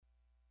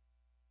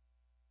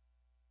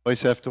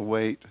Always have to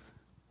wait.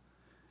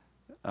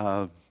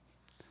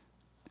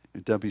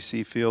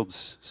 W.C.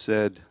 Fields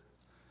said,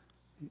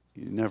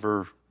 "You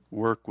never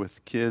work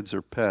with kids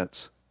or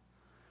pets."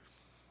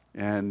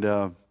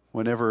 And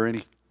whenever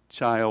any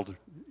child,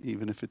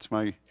 even if it's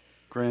my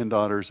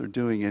granddaughters, are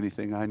doing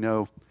anything, I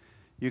know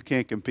you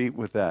can't compete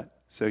with that.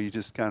 So you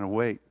just kind of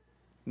wait.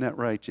 Isn't that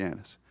right,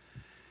 Janice?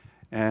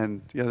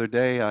 And the other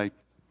day I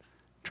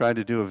tried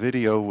to do a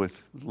video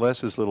with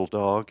Les's little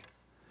dog.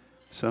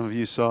 Some of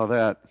you saw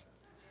that.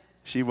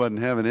 She wasn't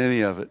having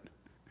any of it.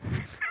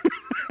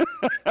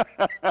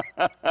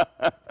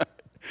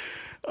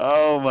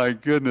 Oh my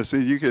goodness.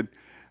 And you could,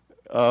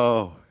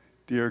 oh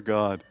dear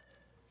God.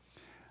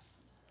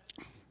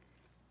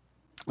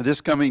 This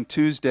coming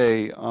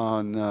Tuesday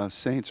on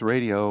Saints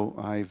Radio,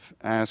 I've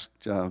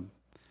asked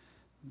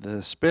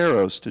the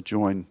Sparrows to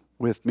join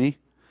with me.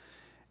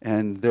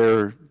 And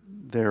there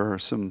are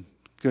some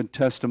good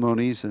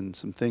testimonies and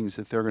some things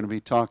that they're going to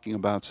be talking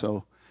about.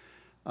 So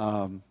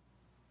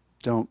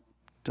don't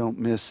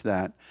miss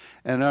that.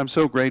 And I'm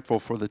so grateful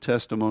for the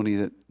testimony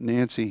that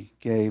Nancy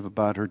gave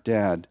about her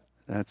dad.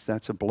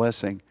 That's a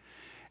blessing.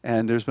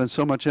 And there's been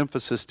so much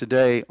emphasis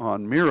today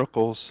on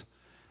miracles.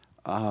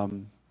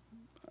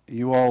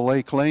 You all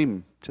lay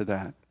claim to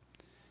that.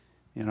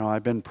 You know,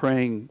 I've been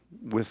praying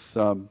with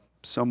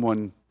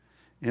someone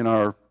in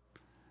our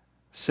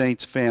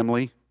Saints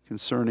family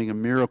concerning a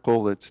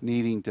miracle that's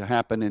needing to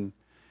happen in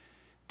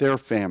their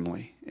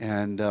family.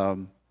 And,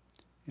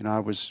 I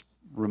was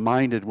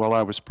reminded while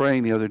I was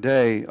praying the other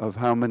day of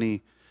how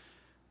many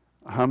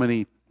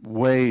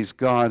ways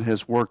God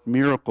has worked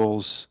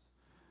miracles,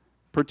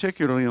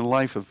 particularly in the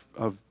life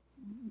of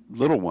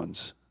little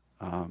ones.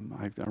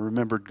 I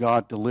remembered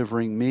God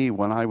delivering me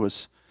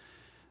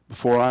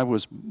before I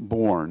was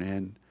born.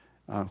 And,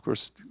 of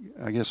course,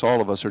 I guess all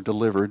of us are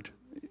delivered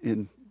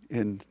in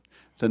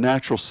the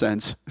natural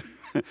sense.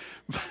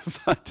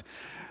 but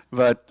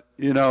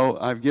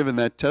I've given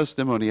that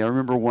testimony. I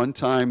remember one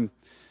time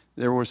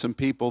there were some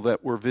people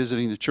that were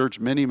visiting the church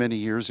many, many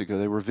years ago.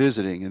 They were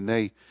visiting, and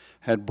they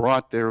had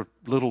brought their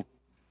little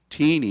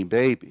teeny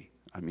baby.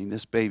 I mean,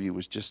 this baby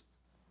was just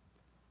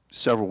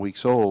several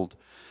weeks old,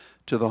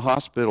 to the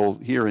hospital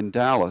here in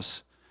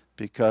Dallas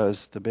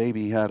because the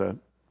baby had a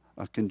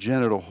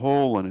congenital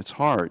hole in its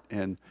heart.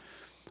 And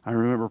I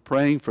remember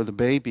praying for the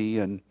baby,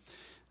 and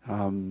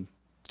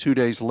 2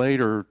 days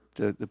later,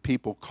 the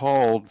people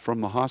called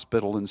from the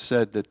hospital and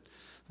said that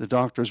the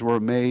doctors were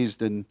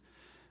amazed, and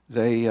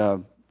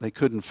they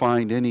couldn't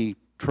find any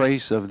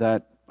trace of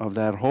that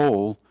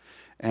hole,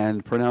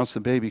 and pronounced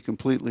the baby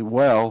completely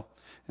well.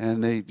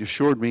 And they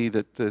assured me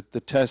that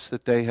the tests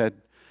that they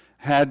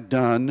had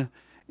done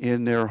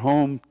in their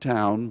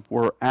hometown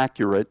were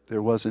accurate.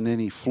 There wasn't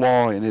any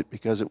flaw in it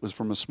because it was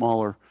from a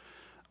smaller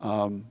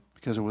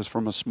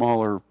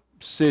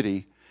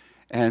city,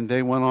 and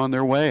they went on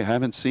their way. I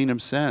haven't seen him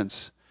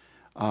since,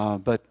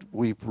 but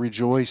we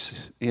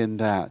rejoice in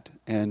that.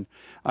 And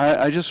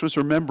I just was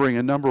remembering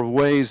a number of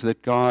ways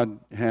that God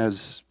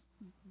has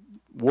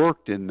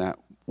worked in that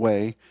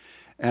way,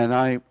 and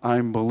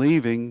I'm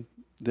believing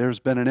there's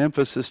been an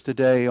emphasis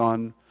today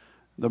on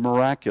the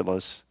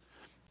miraculous.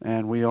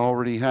 And we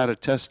already had a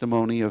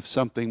testimony of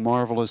something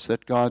marvelous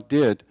that God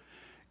did.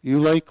 You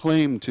lay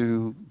claim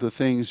to the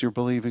things you're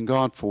believing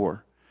God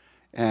for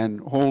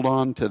and hold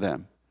on to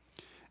them.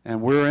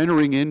 And we're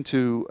entering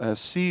into a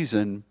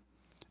season.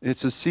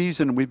 It's a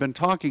season, we've been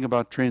talking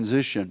about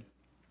transition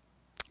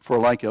for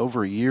like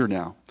over a year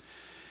now.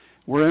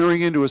 We're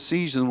entering into a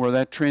season where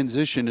that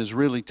transition is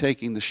really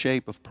taking the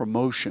shape of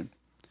promotion.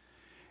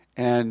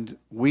 And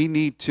we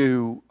need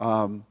to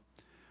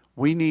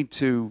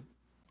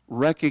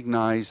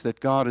recognize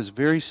that God is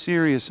very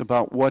serious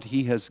about what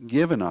He has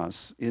given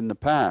us in the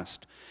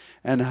past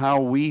and how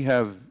we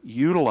have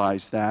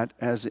utilized that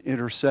as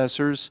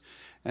intercessors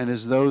and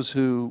as those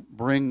who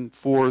bring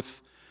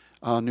forth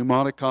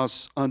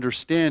pneumatikos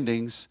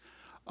understandings.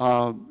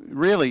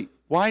 Really,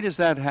 why does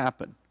that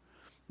happen?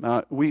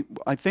 I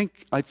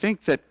think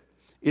that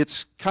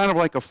it's kind of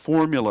like a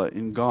formula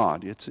in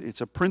God.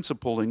 It's a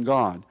principle in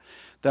God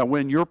that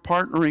when you're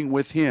partnering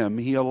with Him,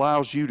 He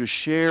allows you to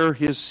share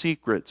His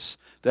secrets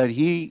that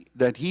he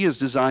has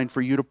designed for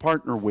you to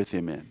partner with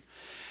Him in.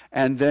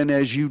 And then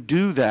as you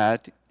do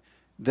that,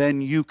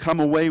 then you come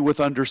away with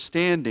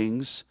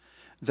understandings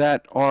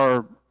that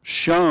are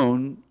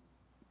shown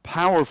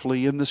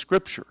powerfully in the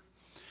Scripture.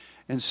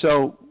 And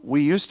so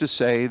we used to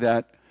say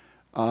that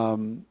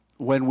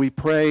when we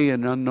pray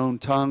in unknown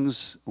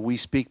tongues, we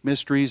speak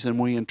mysteries and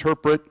we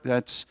interpret.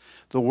 That's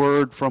the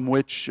word from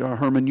which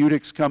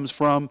hermeneutics comes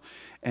from,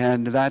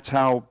 and that's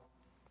how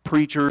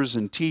preachers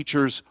and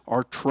teachers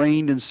are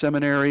trained in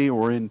seminary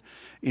or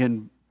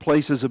in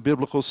places of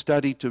biblical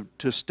study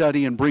to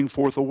study and bring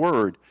forth a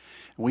word.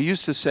 And we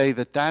used to say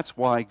that that's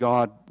why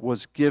God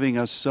was giving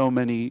us so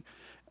many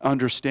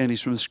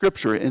understandings from the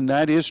Scripture, and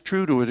that is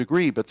true to a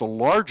degree, but the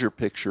larger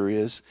picture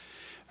is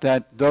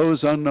that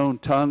those unknown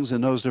tongues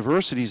and those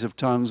diversities of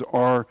tongues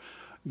are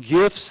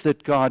gifts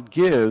that God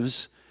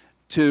gives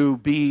to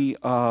be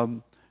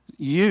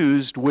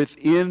used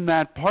within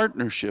that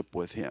partnership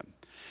with him.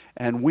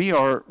 And we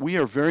are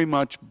very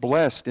much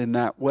blessed in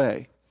that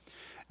way.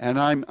 And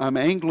I'm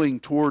angling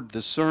toward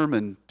the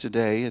sermon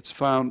today.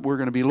 We're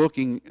going to be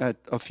looking at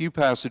a few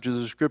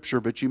passages of Scripture,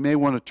 but you may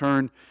want to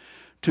turn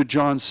to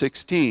John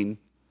 16.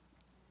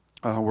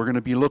 We're going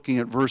to be looking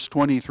at verse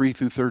 23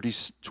 through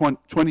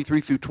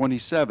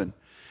 27.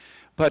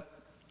 But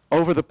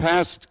over the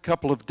past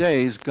couple of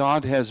days,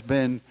 God has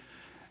been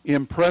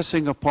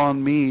impressing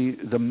upon me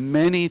the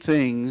many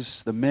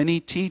things, the many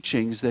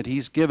teachings that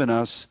he's given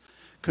us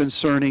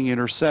concerning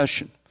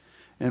intercession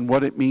and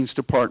what it means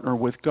to partner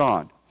with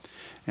God.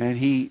 And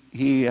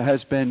he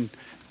has been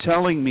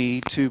telling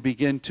me to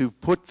begin to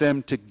put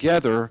them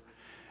together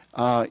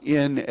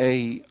in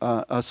a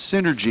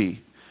synergy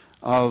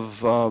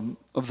of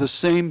the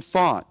same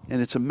thought.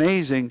 And it's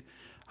amazing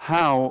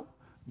how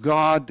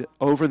God,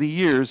 over the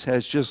years,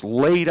 has just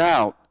laid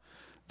out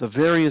the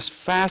various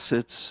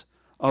facets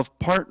of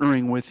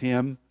partnering with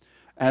him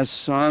as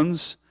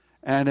sons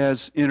and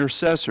as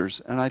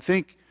intercessors. And I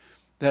think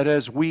that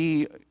as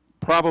we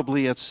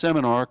probably at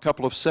seminar, a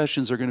couple of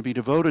sessions are going to be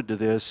devoted to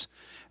this,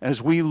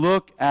 as we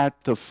look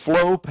at the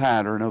flow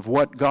pattern of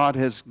what God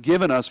has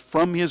given us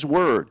from his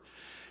word,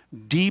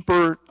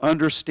 deeper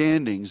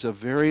understandings of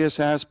various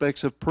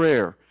aspects of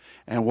prayer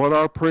and what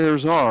our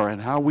prayers are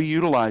and how we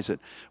utilize it.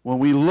 When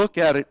we look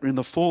at it in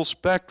the full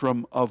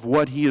spectrum of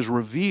what he has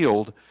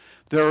revealed,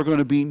 there are going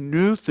to be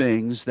new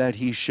things that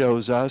he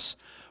shows us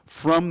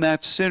from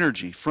that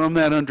synergy, from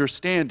that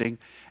understanding.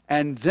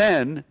 And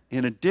then,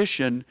 in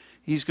addition,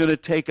 he's going to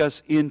take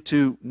us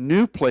into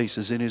new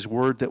places in his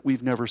word that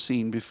we've never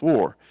seen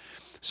before.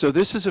 So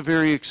this is a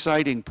very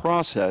exciting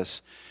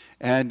process,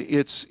 and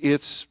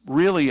it's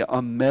really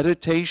a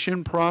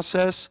meditation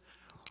process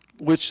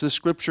which the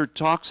Scripture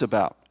talks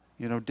about.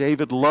 You know,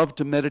 David loved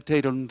to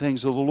meditate on the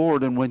things of the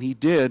Lord, and when he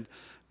did,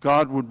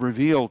 God would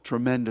reveal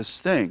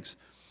tremendous things.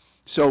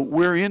 So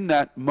we're in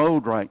that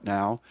mode right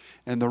now,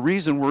 and the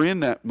reason we're in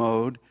that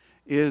mode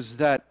is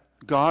that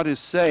God is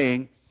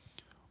saying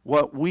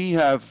what we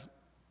have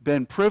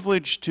been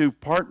privileged to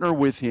partner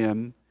with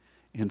him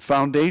in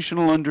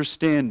foundational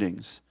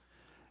understandings.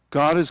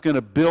 God is going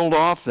to build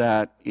off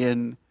that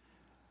in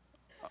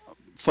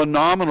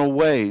phenomenal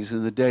ways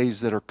in the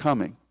days that are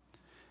coming.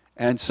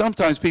 And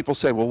sometimes people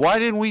say, well, why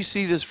didn't we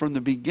see this from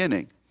the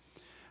beginning?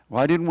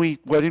 Why didn't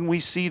we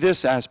see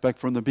this aspect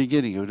from the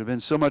beginning? It would have been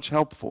so much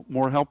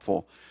more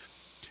helpful.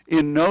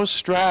 In no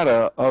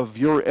strata of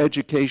your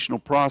educational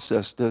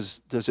process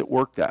does it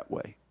work that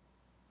way.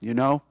 You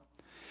know?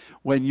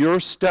 When you're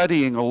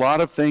studying a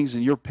lot of things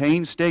and you're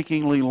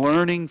painstakingly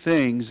learning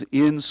things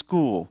in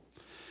school,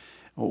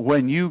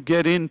 when you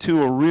get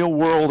into a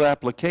real-world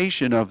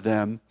application of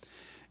them,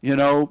 you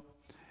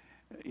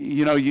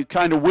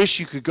kind of wish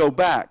you could go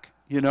back.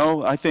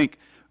 I think,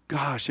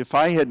 gosh, if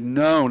I had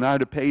known,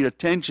 I'd have paid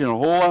attention a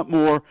whole lot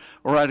more,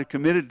 or I'd have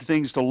committed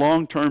things to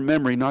long-term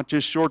memory, not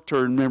just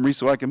short-term memory,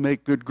 so I can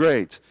make good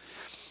grades.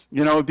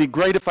 It'd be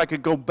great if I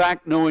could go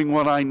back knowing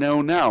what I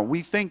know now.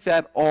 We think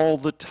that all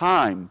the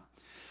time.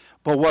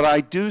 But what I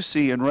do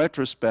see in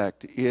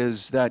retrospect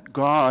is that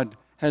God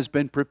has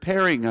been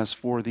preparing us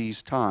for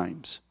these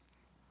times.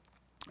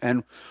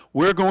 And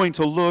we're going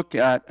to look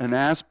at an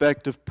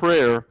aspect of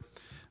prayer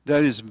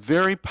that is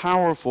very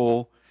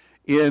powerful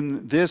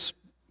in this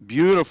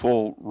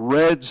beautiful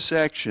red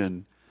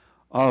section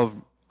of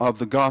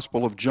the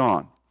Gospel of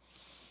John.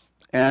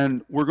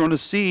 And we're going to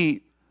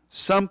see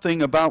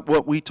something about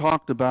what we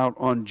talked about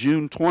on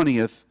June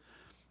 20th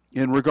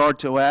in regard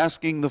to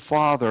asking the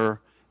Father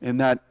in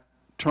that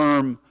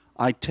term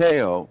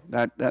aiteo.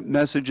 That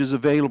message is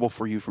available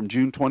for you from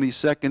June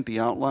 22nd. The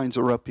outlines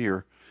are up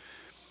here.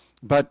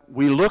 But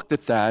we looked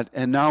at that,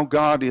 and now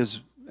God is,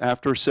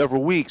 after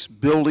several weeks,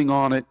 building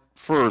on it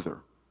further.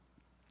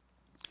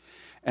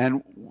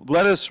 And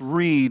let us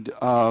read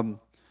John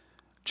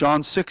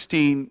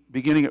 16,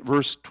 beginning at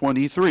verse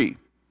 23.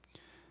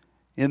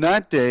 In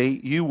that day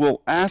you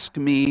will ask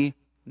me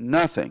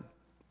nothing.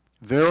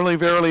 Verily,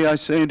 verily, I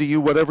say unto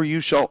you, whatever you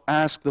shall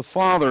ask the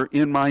Father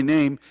in my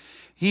name,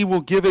 he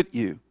will give it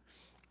you.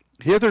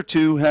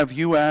 Hitherto have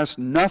you asked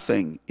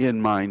nothing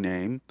in my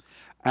name.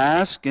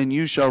 Ask, and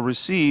you shall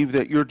receive,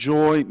 that your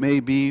joy may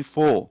be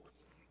full.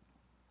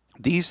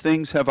 These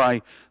things have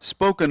I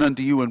spoken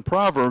unto you in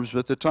Proverbs,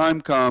 but the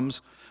time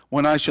comes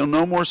when I shall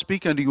no more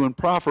speak unto you in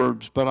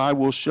Proverbs, but I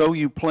will show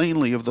you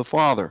plainly of the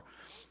Father.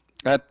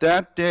 At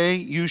that day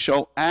you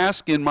shall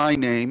ask in my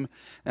name,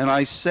 and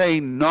I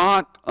say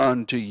not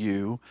unto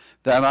you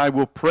that I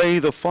will pray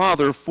the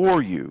Father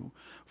for you,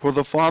 for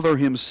the Father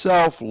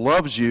himself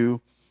loves you,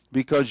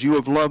 because you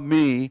have loved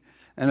me,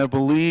 and have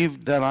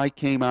believed that I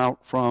came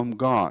out from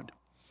God.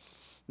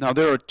 Now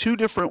there are two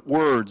different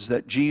words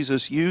that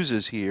Jesus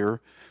uses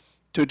here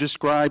to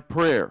describe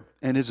prayer.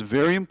 And it's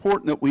very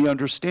important that we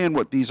understand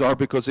what these are,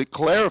 because it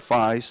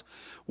clarifies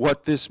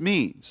what this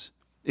means.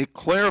 It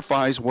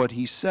clarifies what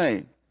he's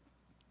saying.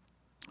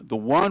 The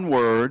one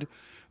word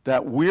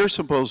that we're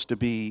supposed to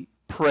be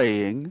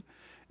praying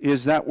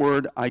is that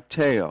word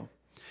aiteo.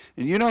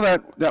 And you know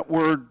that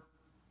word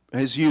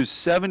is used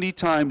 70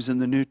 times in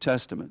the New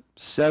Testament.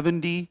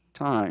 70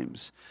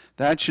 times.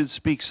 That should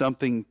speak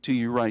something to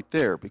you right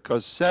there,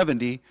 because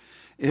 70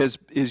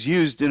 is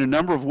used in a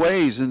number of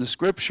ways in the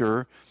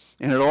Scripture,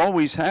 and it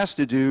always has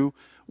to do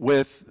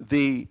with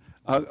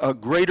a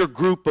greater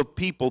group of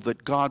people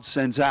that God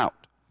sends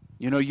out.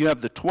 You know, you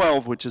have the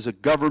 12, which is a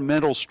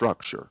governmental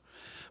structure.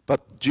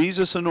 But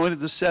Jesus anointed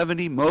the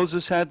 70,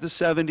 Moses had the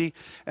 70,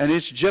 and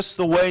it's just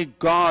the way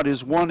God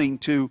is wanting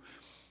to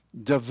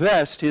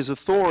divest his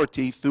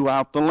authority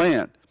throughout the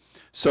land.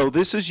 So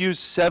this is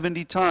used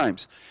 70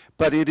 times,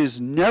 but it is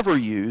never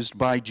used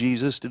by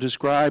Jesus to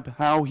describe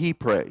how he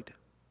prayed.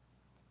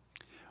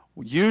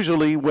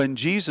 Usually when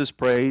Jesus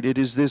prayed, it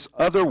is this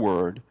other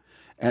word,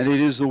 and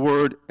it is the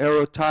word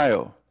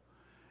erotio.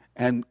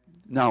 And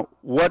now,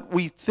 what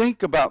we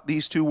think about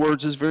these two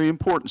words is very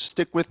important.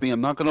 Stick with me.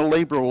 I'm not going to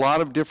labor a lot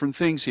of different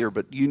things here,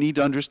 but you need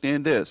to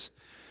understand this.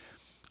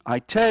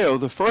 Aiteo,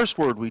 the first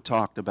word we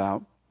talked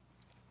about,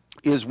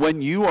 is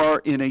when you are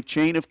in a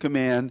chain of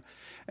command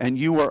and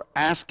you are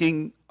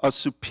asking a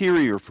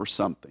superior for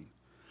something,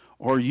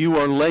 or you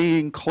are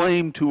laying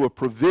claim to a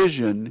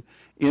provision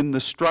in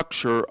the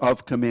structure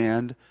of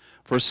command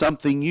for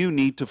something you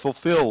need to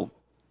fulfill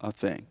a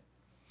thing.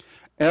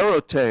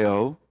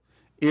 Eroteo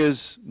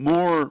is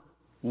more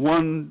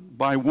one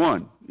by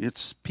one.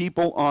 It's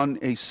people on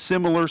a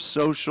similar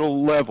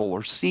social level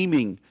or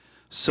seeming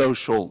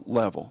social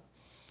level.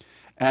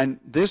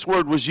 And this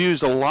word was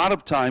used a lot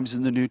of times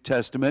in the New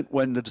Testament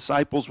when the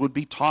disciples would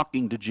be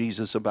talking to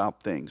Jesus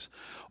about things,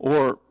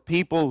 or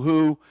people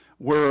who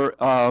were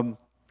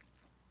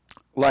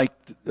like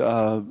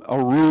a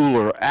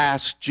ruler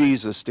asked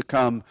Jesus to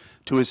come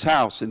to his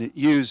house, and it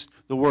used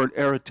the word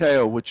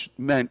eroteo, which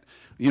meant,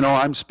 you know,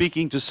 I'm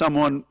speaking to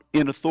someone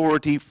in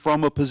authority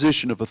from a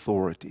position of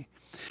authority.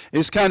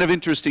 It's kind of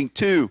interesting,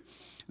 too,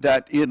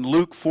 that in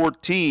Luke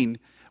 14,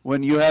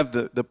 when you have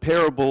the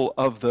parable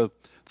of the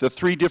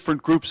three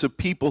different groups of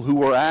people who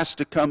were asked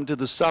to come to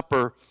the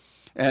supper,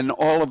 and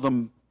all of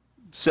them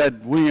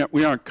said,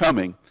 we aren't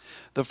coming.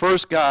 The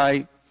first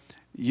guy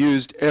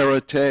used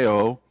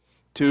eroteo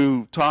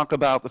to talk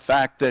about the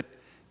fact that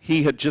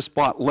he had just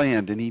bought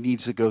land and he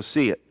needs to go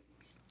see it.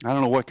 I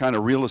don't know what kind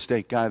of real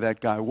estate guy that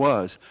guy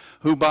was.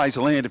 Who buys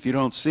land if you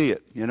don't see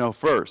it, you know,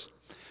 first?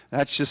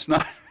 That's just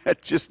not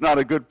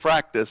a good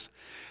practice.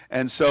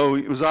 And so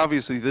it was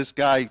obviously this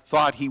guy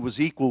thought he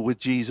was equal with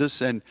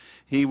Jesus, and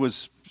he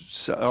was,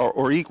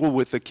 or equal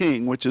with the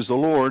king, which is the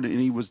Lord, and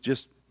he was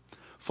just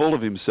full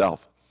of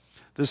himself.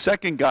 The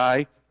second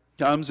guy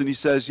comes and he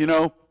says, you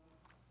know,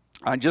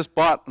 I just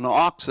bought an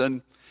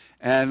oxen,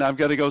 and I've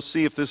got to go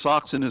see if this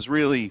oxen is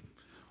really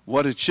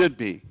what it should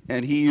be.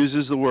 And he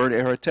uses the word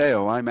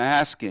eroteo, I'm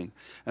asking.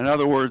 In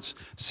other words,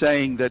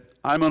 saying that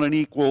I'm on an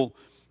equal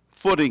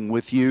footing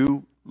with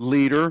you,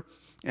 leader,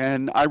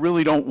 and I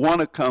really don't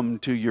want to come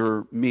to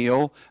your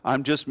meal.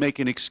 I'm just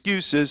making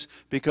excuses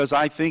because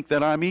I think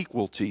that I'm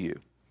equal to you.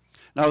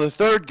 Now the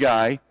third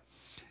guy,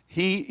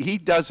 he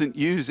doesn't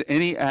use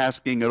any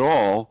asking at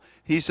all.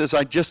 He says,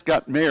 I just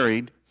got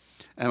married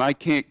and I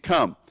can't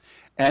come.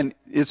 And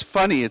it's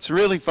funny, it's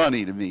really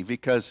funny to me,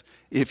 because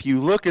if you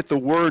look at the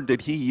word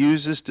that he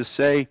uses to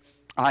say,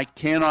 I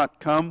cannot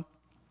come,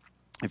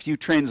 if you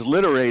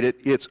transliterate it,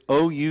 it's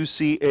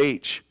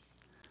O-U-C-H.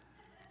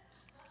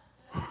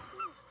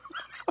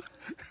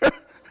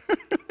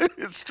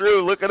 It's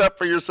true, look it up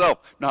for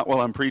yourself. Not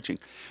while I'm preaching,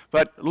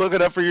 but look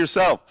it up for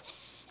yourself.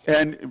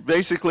 And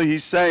basically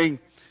he's saying,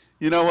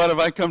 you know what, if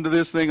I come to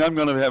this thing, I'm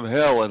going to have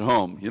hell at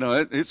home. You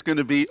know, it's going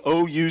to be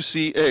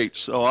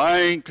O-U-C-H, so I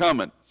ain't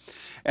coming.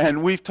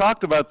 And we've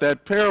talked about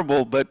that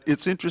parable, but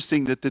it's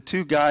interesting that the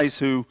two guys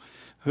who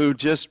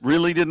just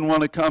really didn't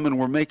want to come and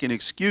were making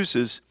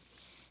excuses,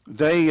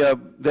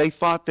 they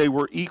thought they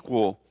were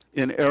equal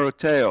in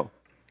eroteo.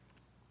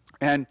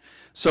 And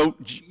so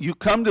you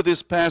come to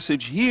this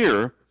passage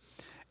here,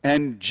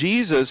 and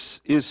Jesus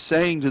is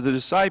saying to the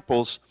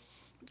disciples,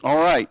 all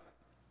right,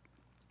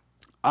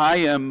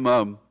 I'm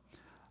going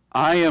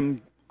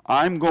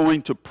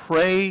to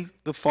pray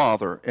the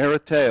Father,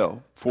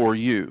 eroteo, for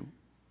you.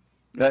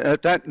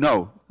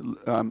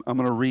 I'm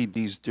going to read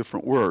these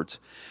different words.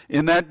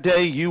 In that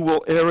day you will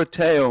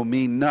eroteo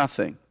mean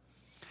nothing.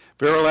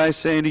 Verily I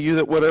say unto you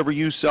that whatever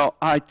you shall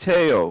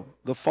aiteo,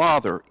 the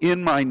Father,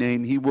 in my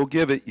name he will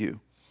give it you.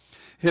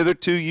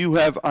 Hitherto you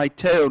have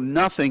aiteo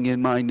nothing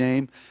in my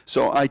name,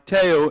 so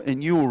aiteo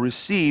and you will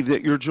receive,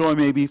 that your joy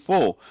may be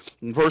full.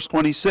 In verse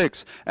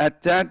 26,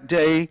 at that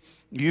day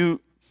you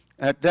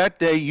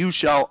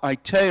shall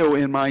aiteo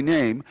in my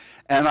name,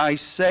 and I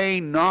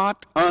say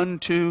not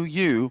unto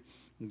you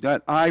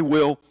that I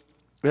will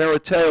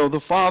eroteo the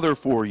Father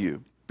for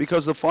you,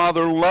 because the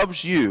Father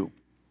loves you,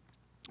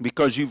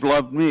 because you've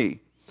loved me.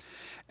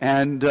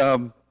 And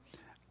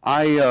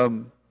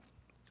I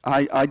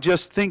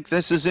just think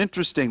this is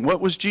interesting. What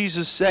was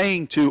Jesus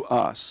saying to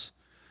us?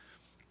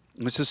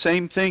 It's the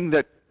same thing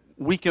that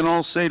we can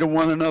all say to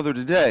one another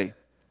today.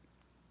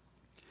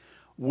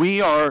 We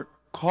are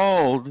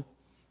called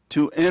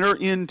to enter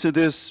into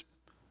this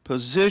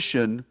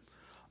position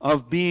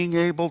of being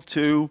able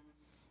to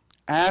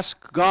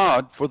ask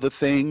God for the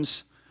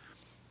things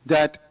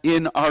that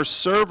in our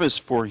service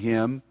for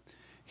him,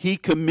 he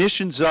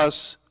commissions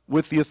us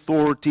with the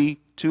authority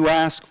to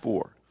ask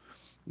for.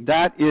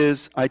 That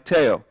is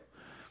aiteo.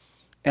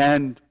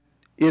 And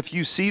if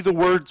you see the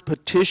word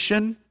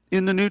petition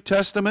in the New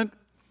Testament,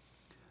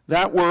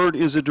 that word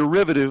is a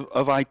derivative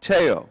of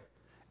aiteo.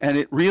 And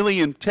it really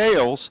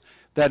entails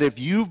that if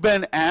you've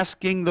been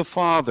asking the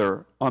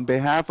Father on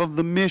behalf of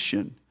the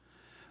mission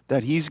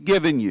that he's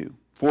given you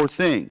for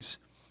things,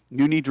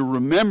 you need to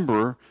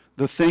remember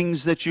the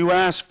things that you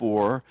ask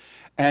for,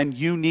 and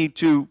you need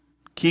to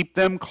keep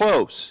them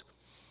close.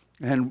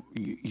 And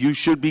you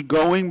should be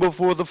going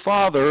before the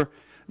Father,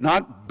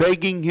 not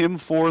begging him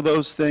for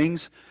those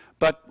things,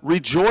 but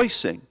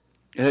rejoicing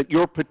that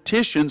your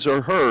petitions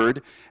are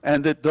heard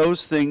and that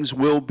those things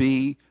will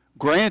be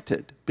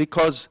granted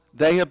because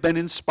they have been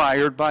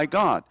inspired by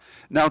God.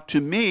 Now,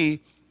 to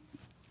me,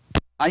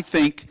 I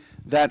think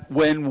that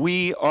when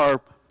we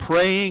are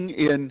praying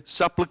in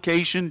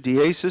supplication,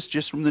 diesis,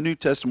 just from the New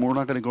Testament, we're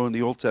not going to go in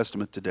the Old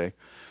Testament today,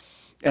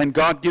 and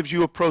God gives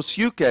you a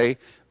proseuche,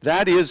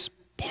 that is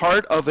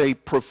part of a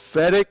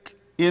prophetic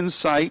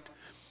insight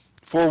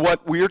for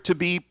what we're to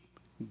be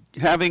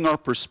having our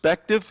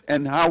perspective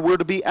and how we're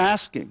to be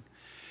asking.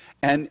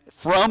 And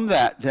from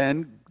that,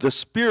 then, the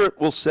Spirit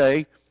will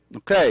say,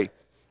 okay,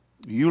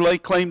 you lay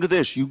claim to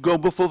this. You go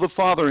before the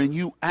Father and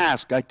you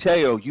ask,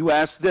 aiteo, you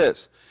ask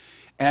this,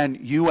 and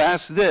you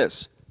ask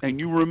this, and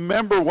you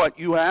remember what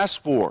you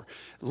asked for.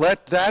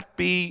 Let that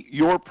be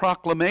your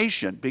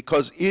proclamation,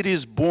 because it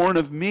is born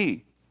of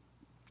me.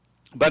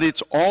 But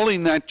it's all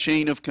in that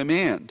chain of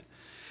command.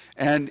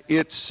 And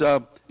it's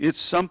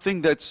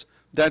something that's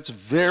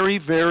very,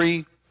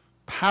 very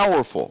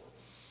powerful.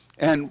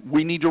 And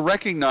we need to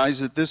recognize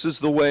that this is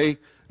the way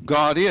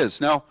God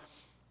is. Now,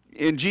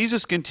 and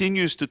Jesus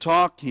continues to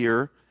talk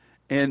here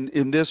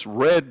in this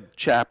red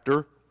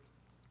chapter,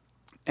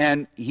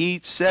 and he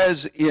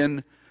says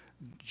in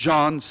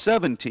John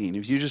 17,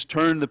 if you just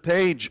turn the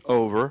page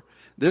over,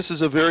 this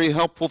is a very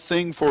helpful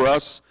thing for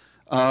us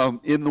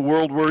in the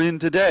world we're in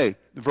today.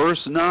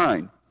 Verse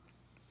 9.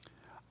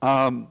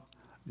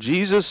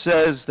 Jesus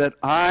says that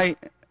I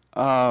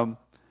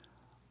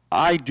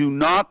do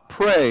not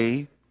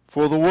pray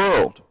for the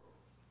world.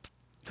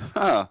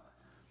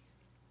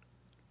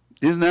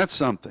 Isn't that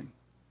something?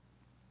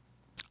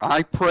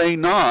 I pray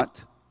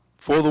not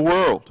for the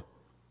world.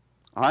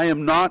 I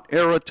am not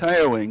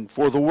areteoing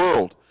for the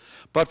world,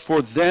 but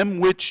for them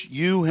which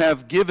you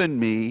have given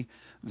me,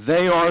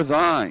 they are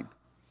thine.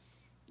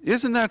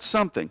 Isn't that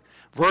something?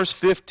 Verse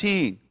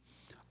 15,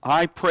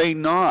 I pray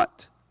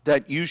not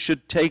that you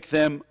should take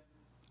them,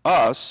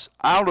 us,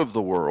 out of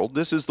the world.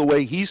 This is the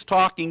way he's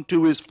talking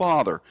to his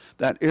Father,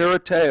 that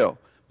areteo.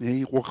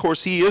 Of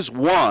course, he is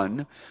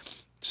one,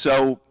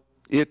 so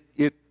it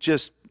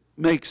just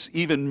makes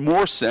even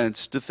more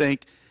sense to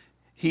think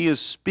he is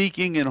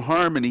speaking in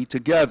harmony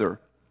together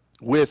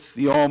with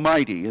the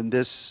Almighty in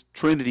this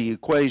Trinity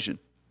equation.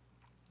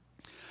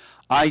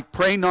 I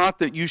pray not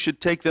that you should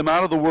take them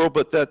out of the world,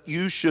 but that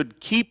you should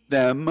keep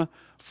them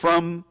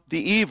from the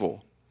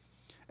evil.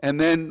 And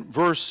then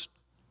verse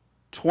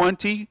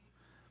 20,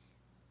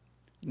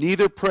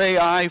 neither pray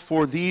I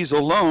for these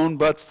alone,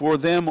 but for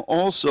them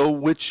also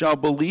which shall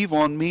believe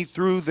on me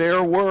through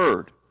their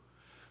word.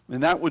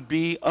 And that would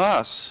be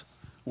us.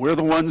 We're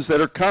the ones that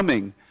are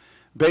coming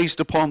based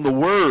upon the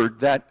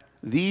word that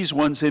these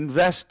ones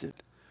invested.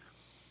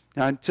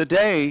 And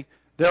today,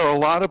 there are a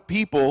lot of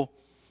people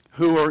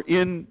who are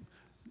in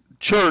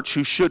church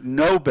who should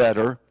know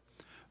better,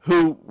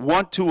 who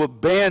want to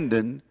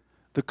abandon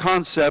the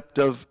concept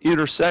of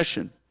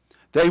intercession.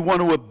 They want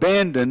to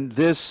abandon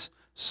this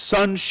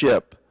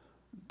sonship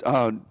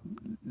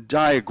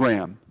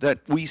diagram that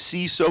we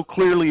see so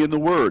clearly in the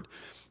Word.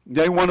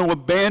 They want to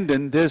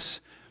abandon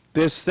this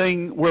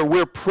thing where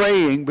we're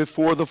praying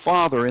before the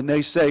Father, and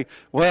they say,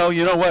 well,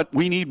 you know what,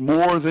 we need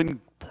more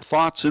than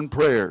thoughts and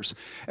prayers.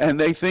 And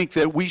they think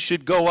that we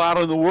should go out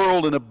in the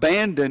world and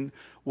abandon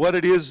what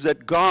it is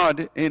that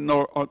God,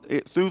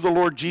 through the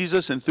Lord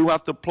Jesus and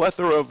throughout the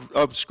plethora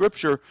of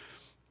Scripture,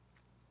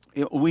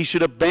 we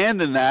should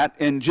abandon that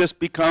and just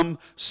become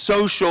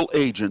social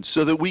agents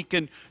so that we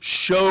can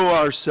show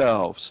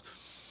ourselves.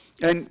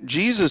 And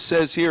Jesus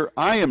says here,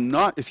 I am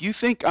not, if you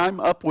think I'm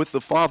up with the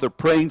Father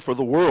praying for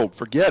the world,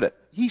 forget it.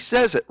 He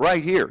says it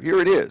right here. Here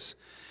it is.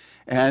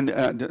 And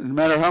no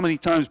matter how many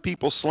times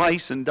people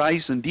slice and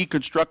dice and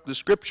deconstruct the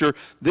Scripture,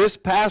 this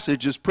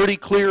passage is pretty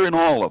clear in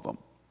all of them.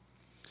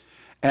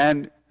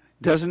 And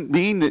doesn't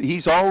mean that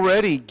he's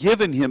already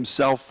given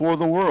himself for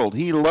the world.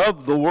 He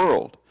loved the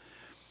world.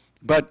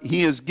 But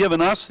he has given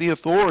us the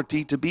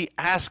authority to be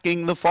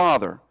asking the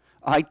Father,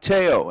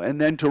 aiteo, and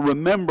then to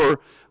remember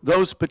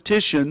those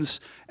petitions,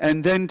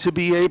 and then to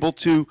be able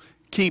to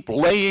keep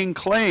laying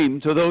claim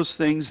to those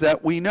things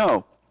that we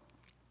know.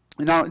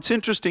 Now, it's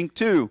interesting,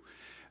 too,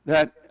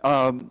 that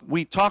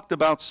we talked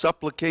about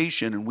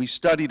supplication, and we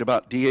studied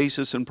about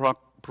diesis and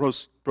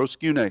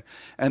proskunē,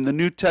 and the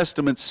New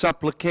Testament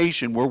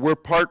supplication, where we're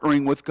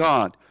partnering with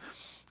God.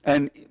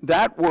 And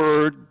that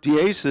word,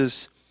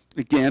 diesis,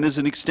 again, is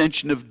an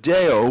extension of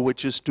deo,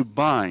 which is to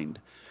bind.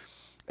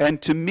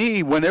 And to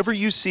me, whenever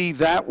you see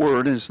that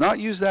word, and it's not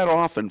used that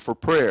often for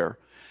prayer,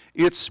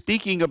 it's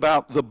speaking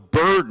about the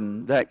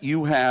burden that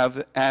you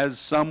have as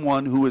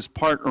someone who is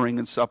partnering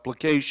in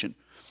supplication.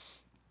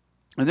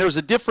 And there's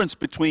a difference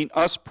between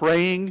us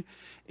praying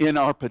in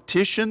our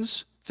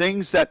petitions,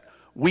 things that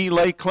we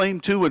lay claim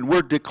to and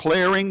we're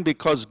declaring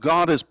because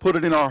God has put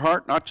it in our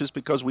heart, not just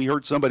because we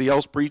heard somebody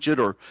else preach it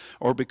or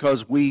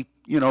because we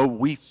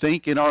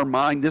think in our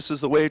mind this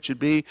is the way it should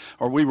be,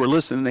 or we were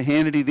listening to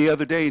Hannity the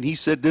other day and he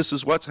said this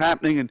is what's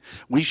happening and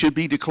we should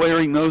be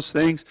declaring those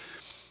things.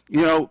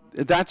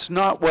 That's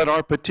not what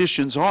our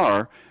petitions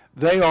are.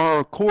 They are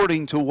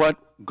according to what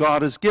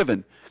God has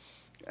given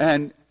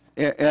and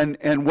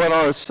what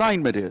our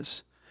assignment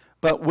is.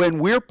 But when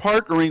we're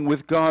partnering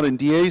with God in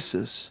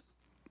diesis,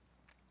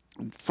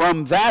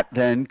 from that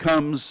then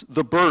comes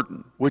the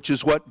burden, which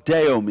is what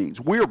deo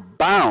means. We're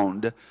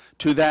bound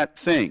to that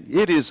thing.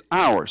 It is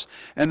ours.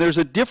 And there's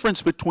a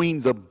difference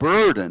between the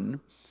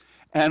burden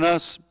and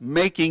us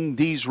making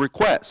these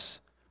requests.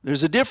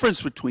 There's a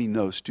difference between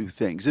those two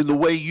things in the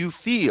way you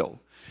feel.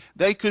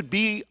 They could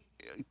be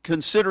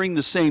considering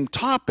the same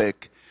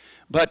topic,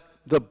 but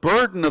the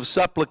burden of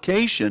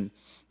supplication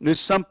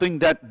is something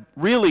that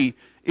really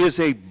is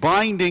a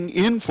binding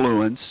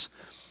influence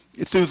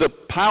through the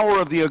power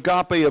of the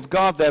agape of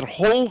God that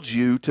holds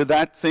you to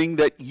that thing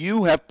that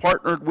you have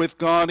partnered with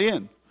God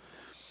in.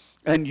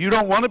 And you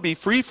don't want to be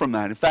free from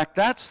that. In fact,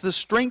 that's the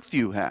strength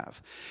you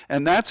have.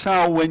 And that's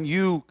how when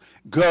you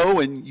go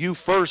and you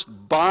first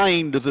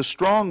bind the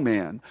strong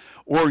man,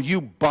 or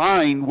you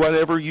bind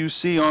whatever you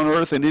see on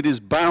earth and it is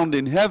bound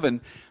in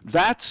heaven,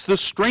 that's the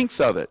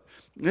strength of it.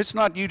 It's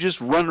not you just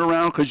running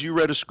around because you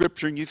read a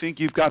scripture and you think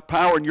you've got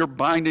power and you're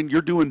binding,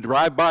 you're doing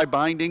drive-by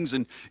bindings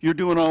and you're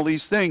doing all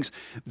these things.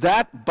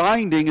 That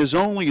binding is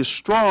only as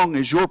strong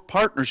as your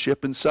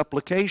partnership in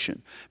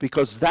supplication,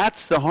 because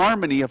that's the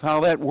harmony of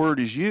how that word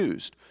is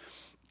used.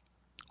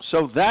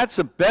 So that's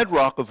a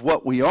bedrock of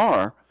what we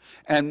are.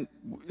 And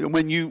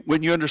when you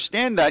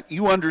understand that,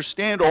 you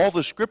understand all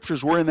the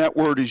scriptures wherein that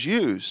word is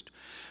used.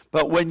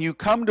 But when you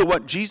come to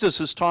what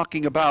Jesus is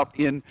talking about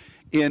in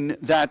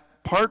that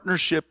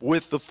partnership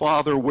with the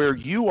Father, where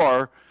you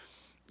are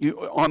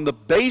on the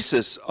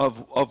basis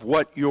of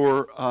what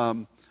your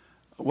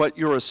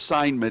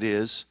assignment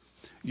is,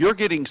 you're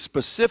getting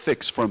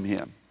specifics from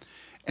Him,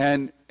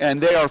 and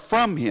they are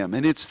from Him,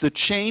 and it's the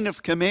chain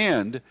of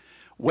command.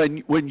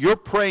 When you're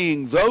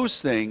praying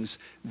those things,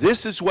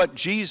 this is what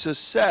Jesus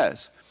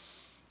says.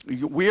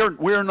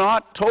 We're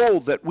not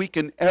told that we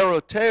can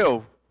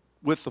eroteo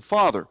with the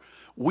Father.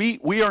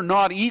 We are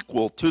not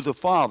equal to the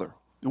Father.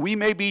 We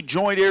may be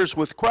joint heirs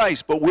with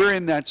Christ, but we're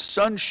in that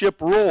sonship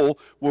role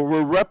where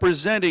we're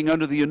representing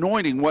under the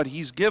anointing what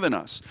He's given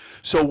us.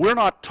 So we're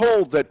not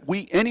told that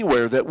we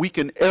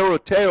can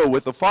eroteo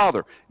with the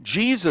Father.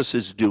 Jesus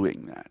is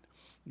doing that.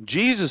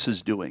 Jesus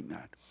is doing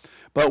that.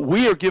 But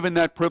we are given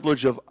that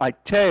privilege of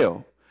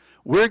aiteo.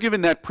 We're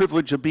given that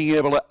privilege of being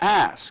able to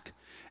ask,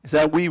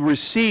 that we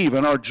receive,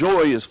 and our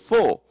joy is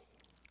full.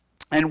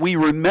 And we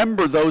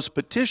remember those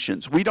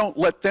petitions. We don't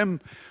let them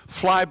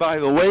fly by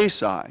the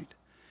wayside.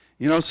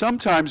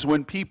 Sometimes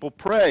when people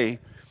pray,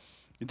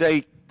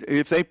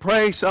 if they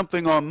pray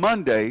something on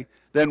Monday,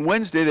 then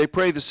Wednesday they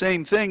pray the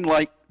same thing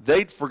like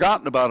they'd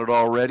forgotten about it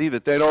already,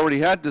 that they'd already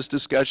had this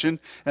discussion,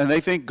 and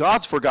they think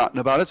God's forgotten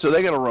about it, so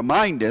they got to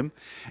remind Him.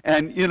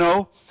 And,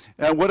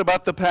 what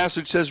about the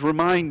passage says,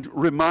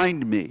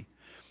 remind me?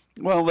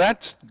 Well,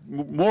 that's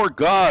more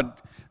God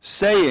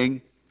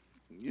saying,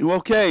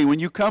 okay, when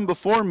you come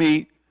before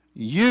me,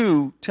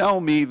 you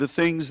tell me the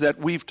things that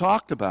we've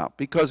talked about,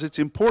 because it's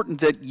important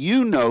that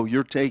you know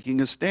you're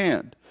taking a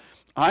stand.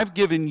 I've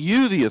given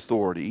you the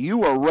authority.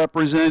 You are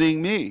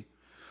representing me.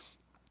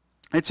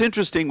 It's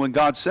interesting when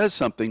God says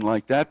something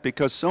like that,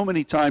 because so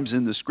many times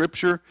in the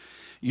Scripture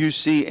you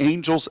see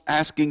angels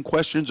asking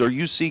questions, or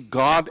you see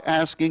God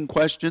asking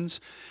questions,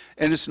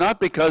 and it's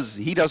not because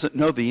He doesn't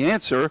know the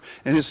answer,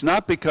 and it's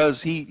not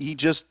because he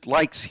just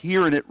likes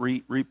hearing it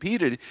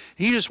repeated.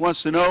 He just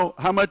wants to know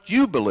how much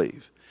you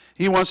believe.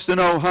 He wants to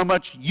know how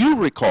much you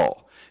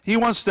recall. He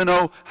wants to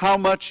know how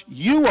much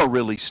you are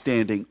really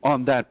standing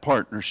on that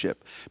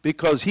partnership,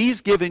 because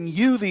He's given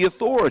you the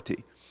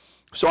authority.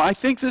 So I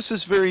think this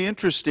is very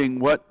interesting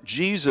what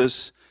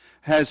Jesus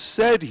has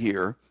said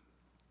here,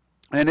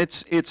 and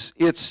it's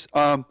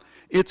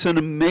an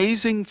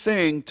amazing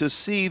thing to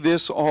see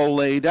this all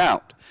laid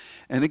out.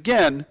 And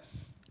again,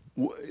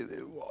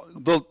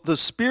 the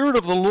Spirit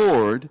of the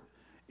Lord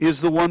is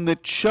the one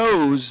that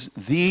chose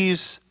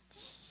these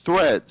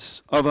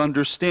threads of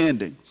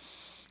understanding.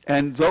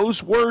 And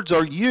those words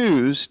are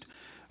used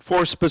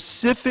for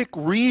specific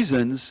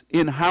reasons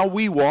in how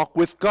we walk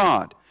with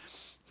God.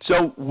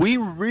 So we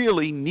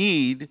really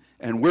need,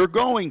 and we're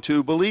going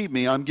to, believe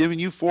me, I'm giving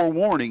you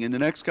forewarning, in the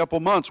next couple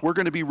months, we're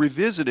going to be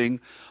revisiting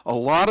a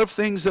lot of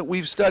things that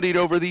we've studied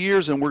over the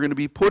years, and we're going to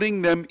be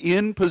putting them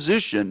in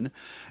position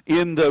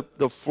in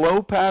the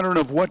flow pattern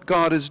of what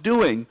God is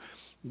doing.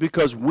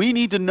 because we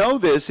need to know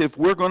this if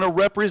we're going to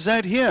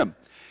represent him.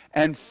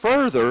 And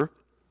further,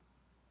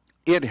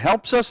 it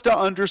helps us to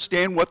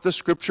understand what the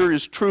Scripture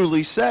is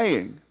truly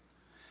saying.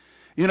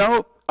 You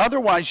know,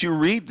 otherwise you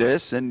read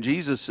this and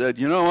Jesus said,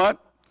 you know what?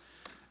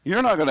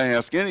 You're not going to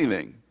ask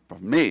anything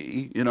from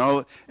me, you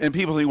know. And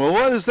people think, well,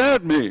 what does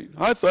that mean?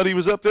 I thought he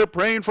was up there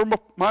praying for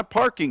my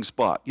parking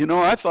spot. You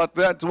know, I thought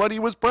that's what he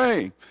was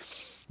praying.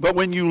 But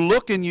when you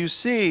look and you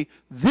see,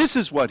 this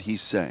is what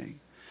he's saying.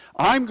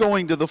 I'm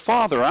going to the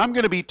Father. I'm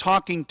going to be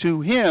talking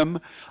to him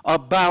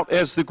about,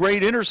 as the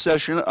great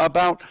intercession,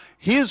 about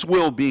his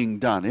will being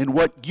done and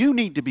what you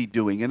need to be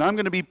doing. And I'm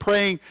going to be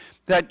praying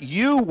that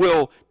you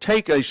will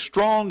take a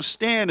strong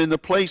stand in the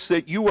place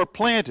that you are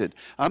planted.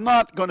 I'm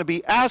not going to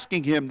be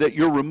asking him that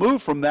you're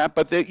removed from that,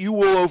 but that you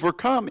will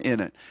overcome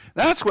in it.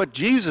 That's what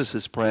Jesus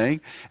is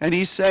praying. And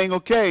he's saying,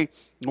 okay,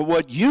 well,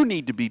 what you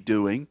need to be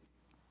doing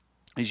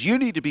is you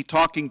need to be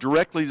talking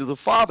directly to the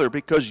Father,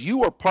 because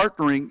you are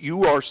partnering,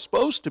 you are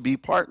supposed to be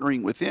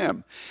partnering with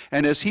him.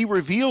 And as he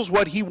reveals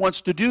what he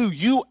wants to do,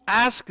 you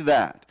ask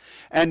that.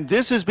 And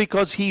this is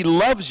because he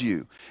loves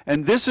you.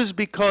 And this is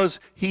because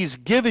he's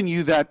given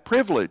you that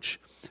privilege.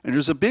 And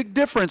there's a big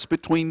difference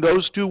between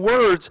those two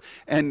words.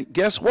 And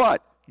guess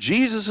what?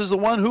 Jesus is the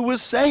one who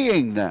was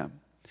saying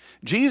them.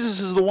 Jesus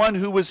is the one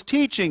who was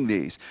teaching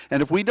these.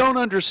 And if we don't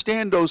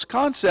understand those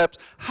concepts,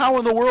 how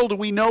in the world do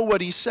we know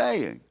what he's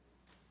saying?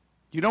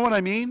 You know what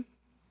I mean?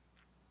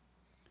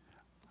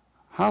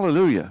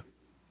 Hallelujah.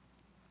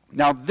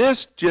 Now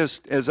this,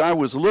 just as I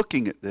was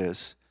looking at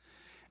this,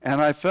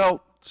 and I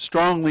felt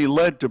strongly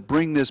led to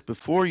bring this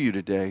before you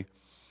today,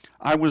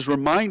 I was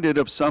reminded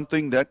of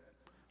something that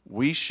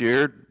we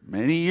shared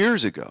many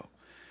years ago.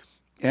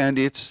 And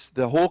it's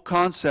the whole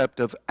concept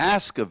of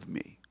ask of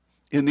me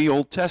in the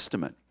Old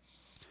Testament.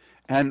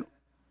 And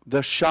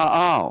the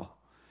Sha'al.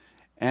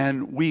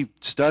 And we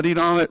studied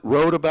on it,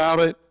 wrote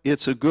about it.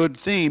 It's a good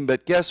theme,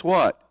 but guess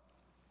what?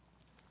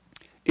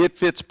 It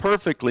fits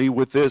perfectly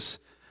with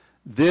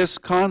this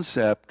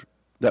concept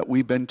that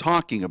we've been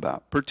talking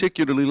about.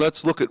 Particularly,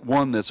 let's look at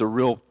one that's a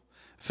real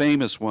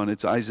famous one.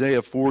 It's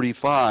Isaiah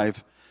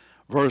 45,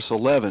 verse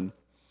 11.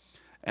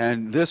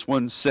 And this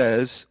one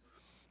says,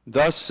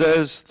 "Thus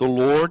says the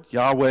Lord,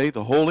 Yahweh,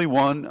 the Holy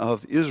One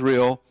of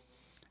Israel,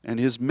 and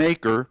his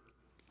Maker,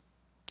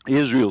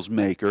 Israel's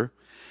Maker,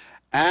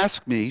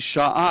 ask me,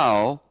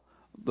 Sha'al,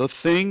 the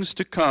things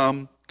to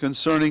come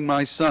concerning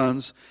my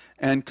sons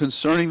and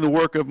concerning the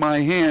work of my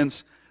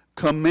hands,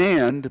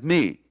 command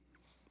me."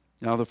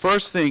 Now the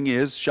first thing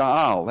is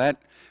Sha'al.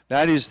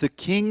 That is the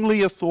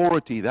kingly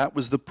authority. That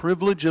was the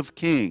privilege of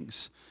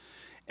kings.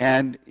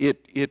 And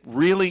it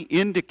really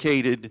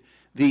indicated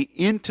the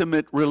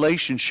intimate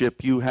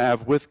relationship you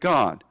have with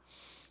God.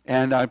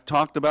 And I've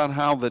talked about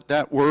how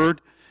that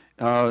word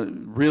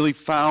really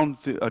found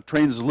a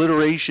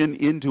transliteration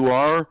into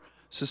our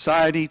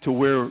society, to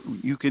where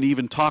you can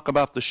even talk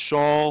about the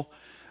shawl,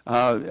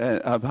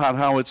 about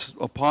how it's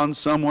upon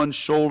someone's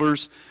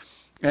shoulders.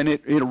 And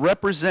it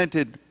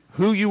represented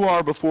who you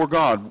are before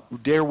God.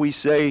 Dare we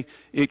say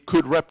it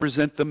could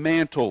represent the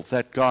mantle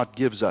that God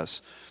gives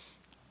us.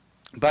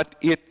 But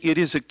it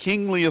is a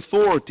kingly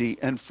authority,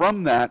 and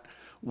from that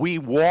we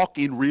walk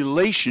in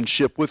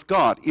relationship with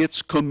God.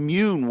 It's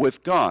commune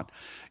with God.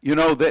 You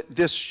know that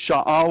this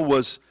Sha'al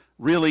was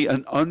really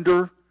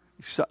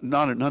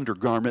not an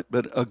undergarment,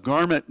 but a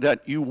garment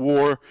that you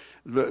wore,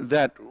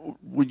 that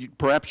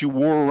perhaps you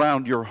wore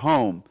around your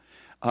home.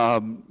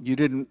 You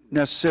didn't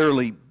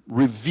necessarily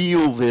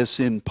reveal this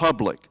in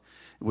public.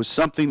 It was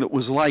something that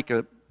was like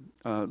a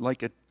I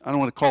don't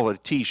want to call it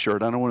a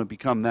T-shirt. I don't want to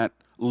become that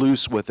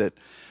loose with it.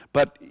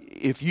 But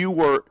if you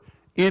were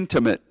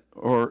intimate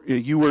or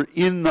you were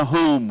in the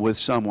home with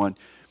someone,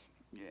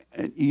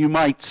 you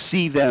might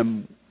see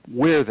them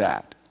wear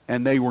that,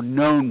 and they were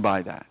known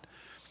by that.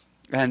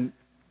 And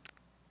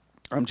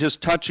I'm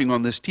just touching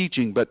on this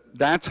teaching, but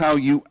that's how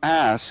you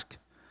ask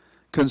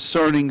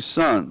concerning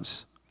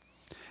sons.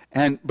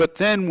 But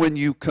then when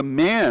you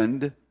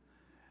command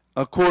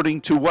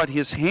according to what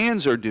his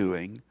hands are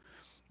doing,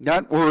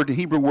 that word,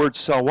 Hebrew word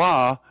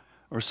sawah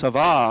or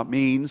savah,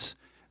 means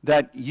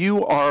that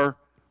you are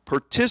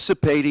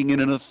participating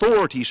in an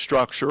authority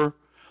structure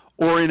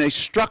or in a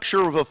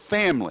structure of a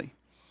family.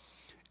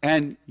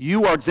 And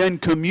you are then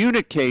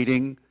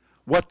communicating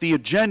what the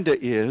agenda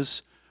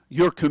is.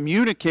 You're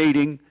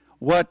communicating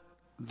what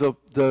the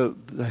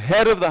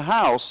head of the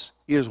house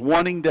is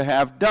wanting to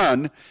have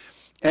done,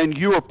 and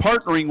you are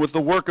partnering with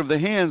the work of the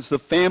hands, the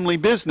family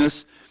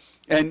business.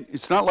 And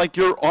it's not like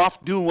you're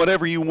off doing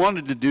whatever you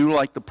wanted to do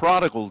like the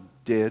prodigal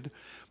did,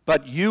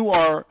 but you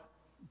are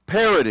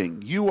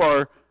parroting, you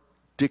are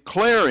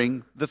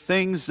declaring the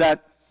things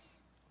that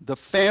the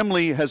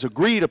family has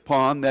agreed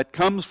upon that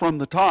comes from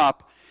the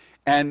top,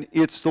 and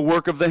it's the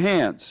work of the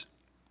hands.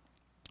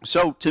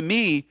 So to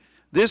me,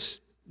 this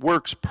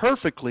works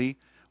perfectly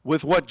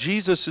with what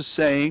Jesus is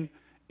saying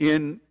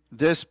in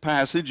this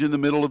passage in the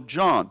middle of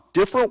John.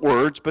 Different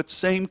words, but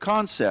same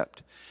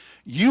concept.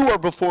 You are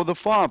before the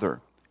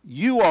Father.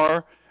 You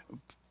are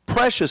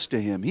precious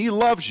to him. He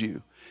loves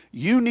you.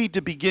 You need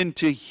to begin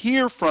to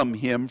hear from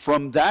him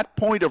from that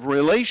point of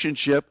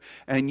relationship,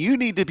 and you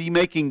need to be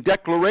making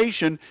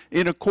declaration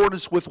in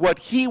accordance with what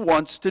he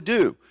wants to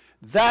do.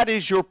 That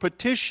is your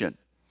petition.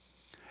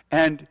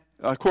 And,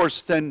 of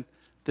course, then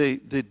the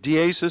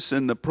diesis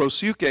and the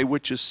prosuke,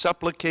 which is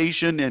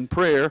supplication and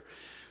prayer,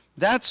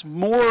 that's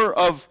more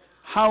of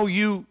how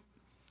you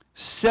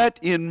set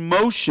in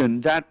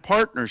motion that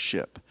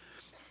partnership.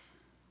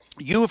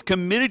 You have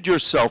committed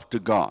yourself to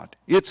God.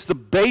 It's the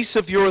base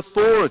of your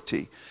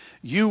authority.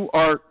 You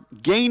are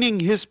gaining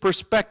his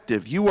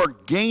perspective. You are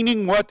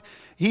gaining what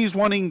he's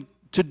wanting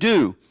to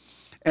do.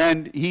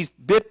 And he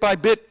bit by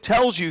bit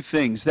tells you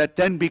things that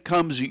then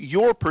becomes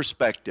your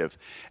perspective.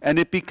 And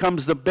it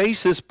becomes the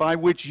basis by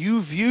which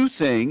you view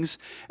things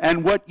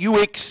and what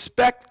you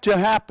expect to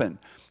happen,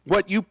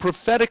 what you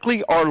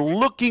prophetically are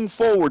looking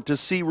forward to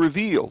see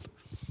revealed.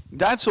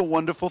 That's a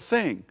wonderful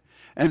thing.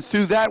 And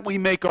through that we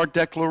make our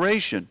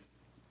declaration.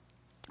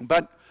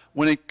 But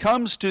when it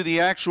comes to the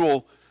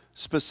actual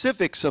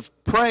specifics of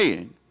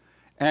praying,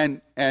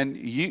 and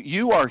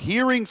you are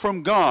hearing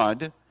from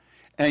God,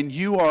 and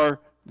you are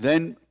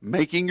then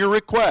making your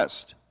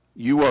request.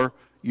 You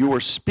are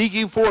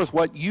speaking forth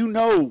what you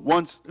know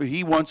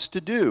he wants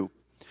to do.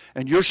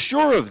 And you're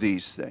sure of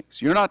these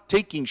things. You're not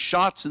taking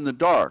shots in the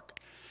dark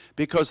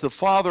because the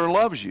Father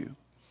loves you.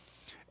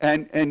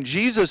 And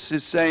Jesus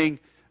is saying,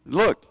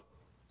 look,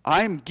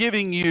 I'm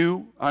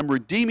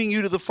redeeming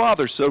you to the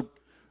Father, so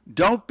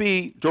don't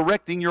be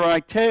directing your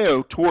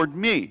aiteo toward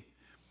me.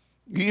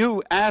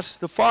 You ask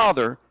the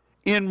Father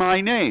in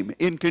my name,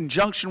 in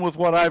conjunction with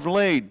what I've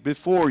laid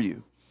before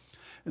you.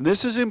 And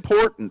this is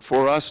important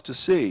for us to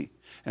see.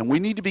 And we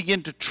need to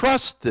begin to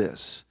trust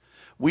this.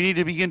 We need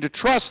to begin to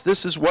trust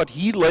this is what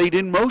he laid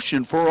in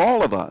motion for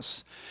all of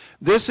us.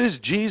 This is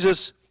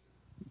Jesus'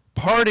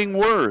 parting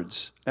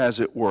words, as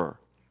it were.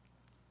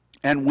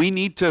 And we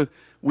need to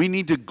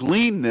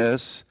glean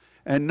this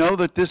and know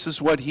that this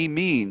is what he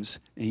means.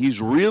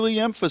 He's really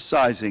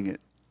emphasizing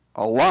it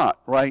a lot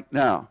right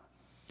now.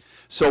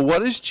 So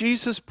what is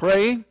Jesus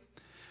praying?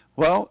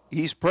 Well,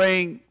 he's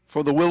praying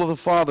for the will of the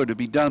Father to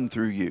be done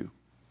through you.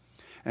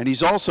 And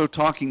he's also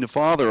talking to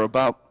Father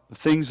about the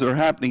things that are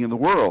happening in the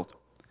world.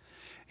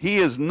 He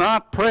is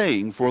not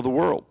praying for the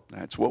world.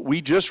 That's what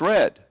we just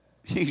read.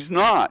 He's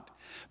not.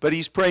 But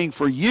he's praying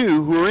for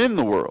you who are in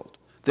the world,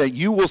 that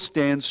you will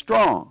stand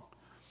strong.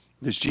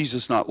 Does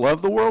Jesus not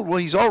love the world? Well,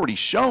 he's already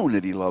shown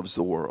that he loves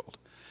the world.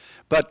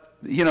 But,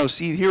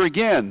 see here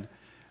again,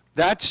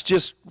 that's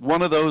just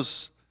one of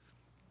those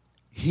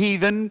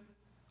heathen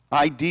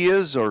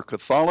ideas or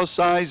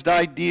Catholicized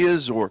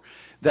ideas or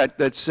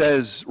that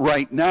says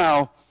right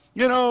now,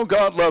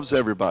 God loves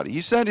everybody.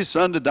 He sent his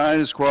son to die on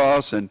his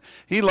cross, and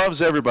he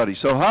loves everybody.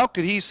 So how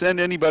could he send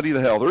anybody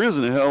to hell? There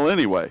isn't a hell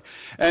anyway.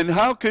 And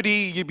how could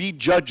he be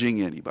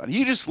judging anybody?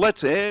 He just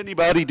lets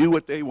anybody do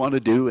what they want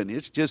to do, and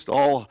it's just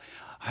all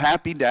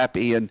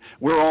happy-dappy, and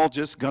we're all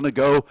just going to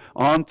go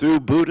on through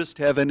Buddhist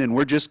heaven, and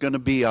we're just going to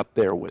be up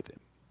there with him.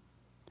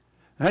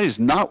 That is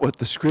not what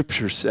the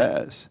Scripture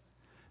says.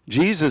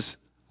 Jesus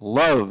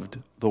loved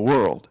the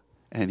world.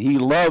 And he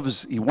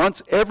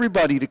wants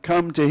everybody to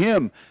come to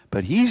him,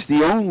 but he's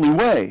the only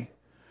way.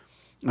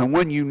 And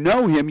when you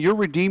know him, you're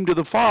redeemed to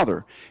the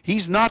Father.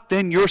 He's not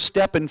then your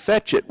step and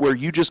fetch it, where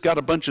you just got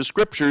a bunch of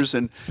scriptures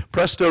and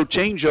presto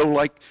changeo,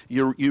 like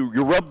you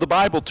rub the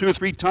Bible 2 or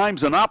 3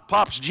 times and up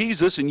pops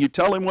Jesus and you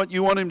tell him what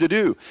you want him to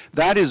do.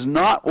 That is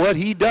not what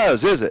he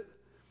does, is it?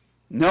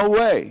 No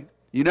way.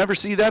 You never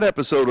see that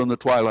episode on The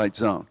Twilight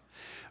Zone.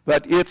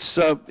 But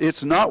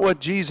it's not what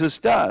Jesus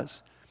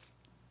does.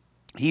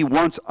 He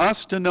wants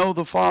us to know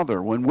the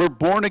Father. When we're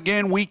born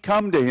again, we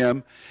come to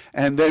him,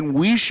 and then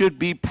we should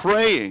be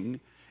praying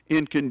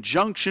in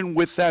conjunction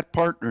with that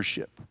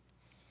partnership.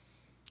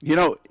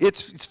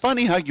 It's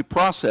funny how you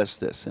process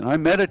this, and I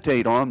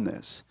meditate on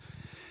this.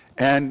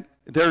 And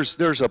there's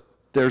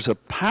a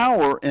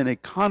power and a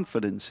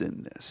confidence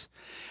in this.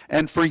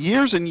 And for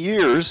years and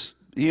years,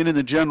 even in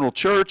the general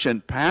church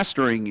and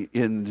pastoring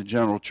in the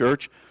general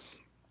church,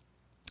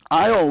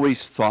 I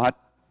always thought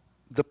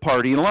the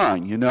party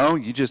line,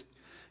 you just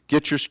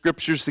get your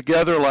scriptures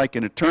together like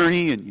an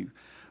attorney and you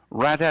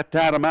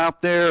rat-tat-tat them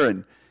out there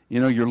and,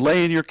 you're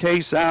laying your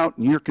case out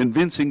and you're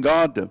convincing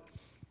God to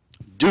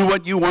do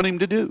what you want him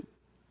to do.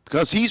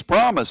 Because he's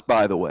promised,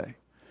 by the way.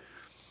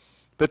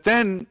 But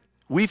then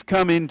we've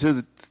come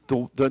into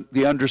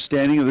the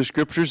understanding of the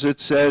scriptures that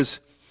says,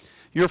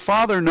 your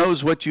Father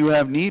knows what you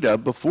have need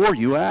of before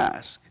you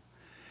ask.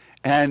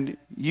 And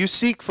you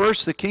seek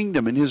first the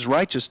kingdom and his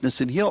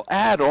righteousness, and he'll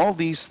add all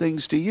these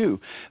things to you.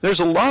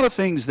 There's a lot of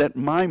things that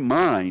my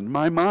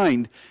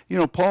mind,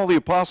 Paul the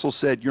Apostle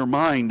said, your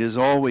mind is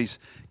always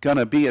going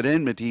to be at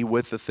enmity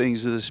with the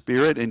things of the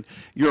Spirit, and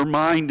your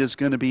mind is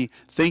going to be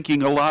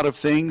thinking a lot of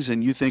things,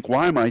 and you think,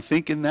 why am I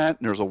thinking that?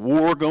 And there's a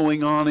war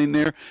going on in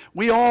there.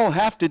 We all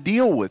have to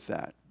deal with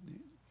that.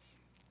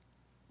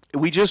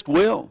 We just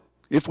will.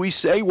 If we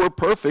say we're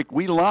perfect,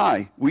 we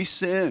lie, we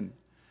sin.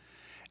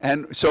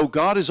 And so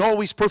God is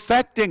always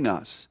perfecting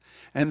us.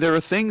 And there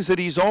are things that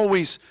he's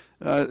always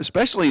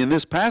especially in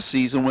this past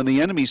season when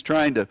the enemy's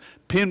trying to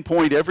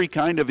pinpoint every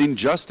kind of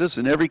injustice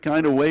and every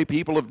kind of way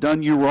people have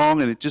done you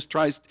wrong, and it just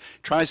tries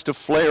to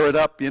flare it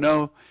up, you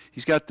know.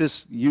 He's got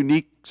this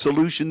unique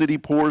solution that he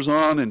pours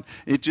on, and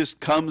it just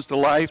comes to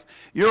life.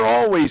 You're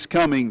always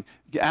coming,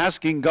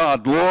 asking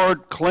God,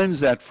 Lord, cleanse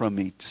that from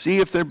me. See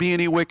if there be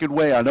any wicked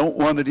way. I don't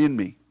want it in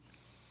me.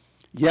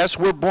 Yes,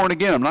 we're born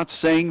again. I'm not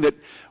saying that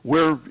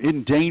we're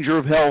in danger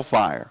of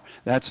hellfire.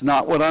 That's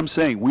not what I'm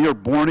saying. We are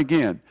born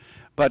again.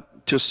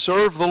 But to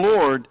serve the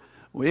Lord,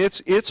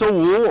 it's a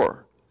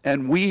war.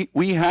 And we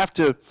have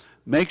to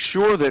make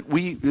sure that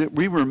we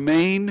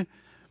remain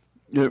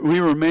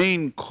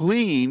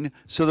clean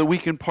so that we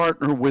can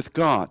partner with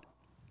God.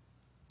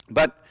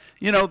 But,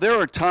 you know, there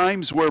are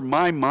times where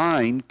my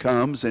mind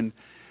comes and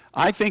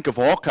I think of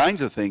all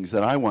kinds of things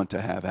that I want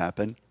to have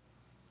happen.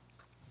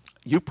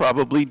 You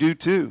probably do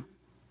too.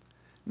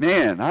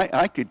 Man,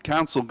 I could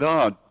counsel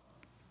God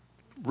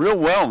real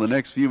well in the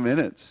next few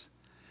minutes.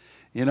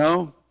 You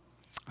know,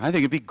 I think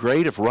it'd be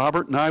great if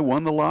Robert and I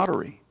won the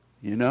lottery,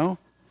 you know?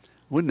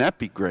 Wouldn't that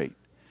be great?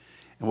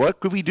 And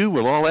what could we do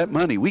with all that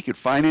money? We could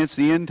finance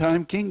the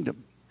end-time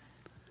kingdom.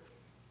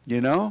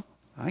 You know?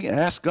 I can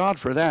ask God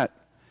for that.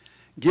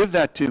 Give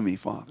that to me,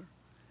 Father.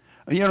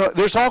 You know,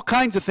 there's all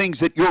kinds of things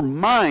that your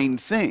mind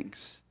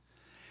thinks.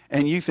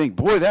 And you think,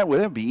 boy, that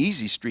would be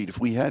easy street if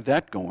we had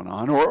that going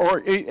on,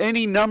 or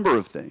any number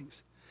of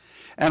things.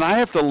 And I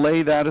have to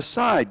lay that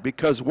aside,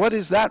 because what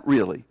is that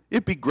really?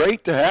 It'd be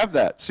great to have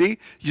that. See,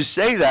 you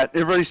say that,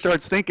 everybody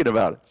starts thinking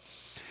about it.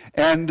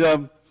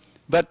 And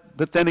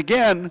but then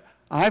again,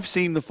 I've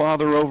seen the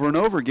Father over and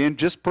over again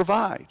just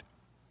provide.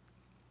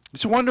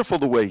 It's wonderful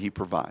the way he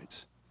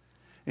provides.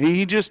 And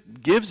he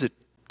just gives it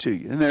to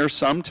you. And there are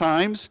some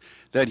times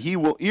that he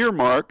will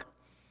earmark,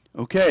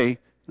 okay,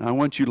 I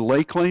want you to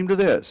lay claim to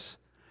this.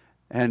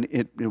 And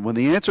when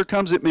the answer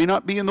comes, it may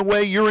not be in the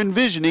way you're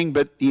envisioning,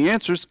 but the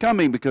answer's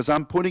coming because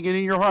I'm putting it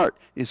in your heart.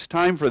 It's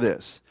time for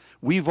this.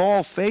 We've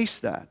all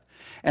faced that.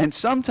 And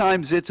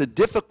sometimes it's a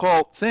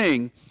difficult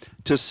thing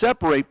to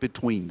separate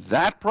between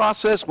that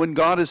process when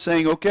God is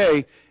saying,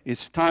 okay,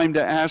 it's time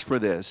to ask for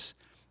this.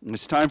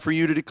 It's time for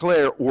you to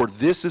declare, or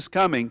this is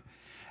coming.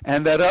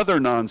 And that other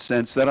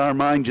nonsense that our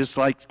mind just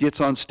like gets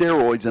on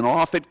steroids and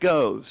off it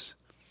goes.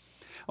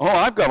 Oh,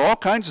 I've got all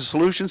kinds of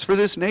solutions for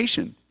this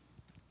nation.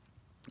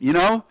 You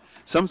know,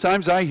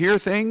 sometimes I hear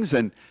things,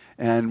 and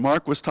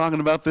Mark was talking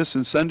about this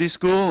in Sunday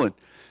school, and,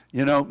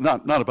 you know,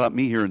 not about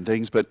me hearing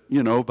things, but,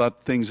 you know,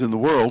 about things in the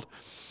world.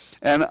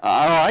 And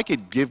I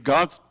could give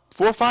God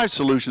 4 or 5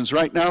 solutions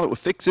right now that will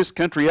fix this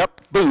country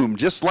up, boom,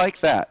 just like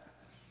that.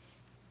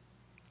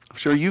 I'm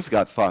sure you've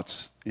got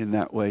thoughts in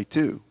that way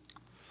too.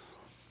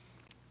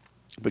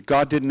 But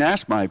God didn't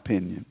ask my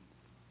opinion.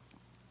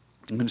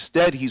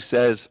 Instead, he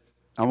says,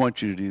 I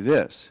want you to do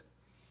this.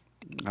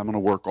 I'm going to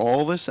work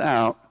all this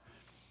out,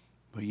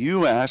 but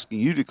you ask and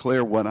you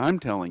declare what I'm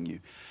telling you.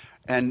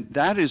 And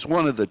that is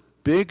one of the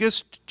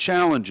biggest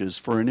challenges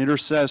for an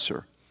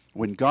intercessor.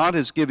 When God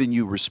has given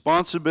you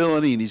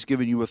responsibility and he's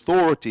given you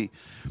authority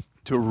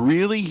to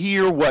really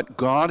hear what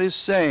God is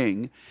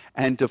saying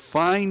and to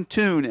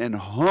fine-tune and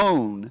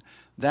hone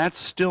that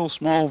still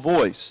small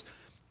voice,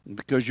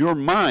 because your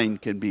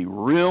mind can be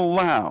real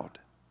loud.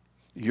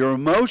 Your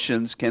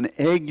emotions can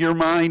egg your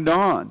mind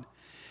on.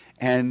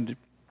 And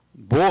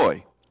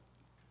boy,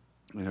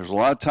 there's a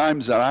lot of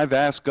times that I've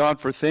asked God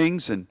for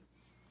things and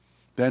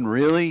been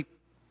really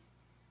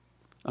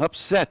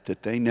upset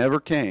that they never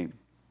came.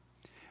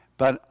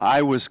 But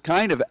I was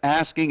kind of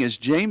asking, as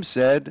James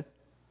said,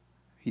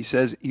 he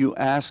says, you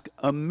ask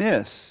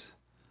amiss.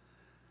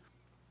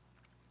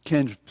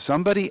 Can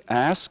somebody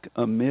ask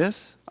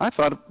amiss? I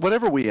thought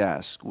whatever we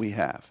ask, we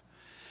have.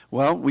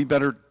 Well, we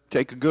better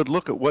take a good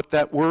look at what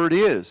that word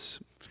is.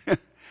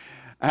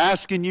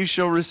 Ask and you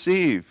shall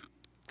receive,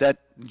 that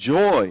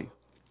joy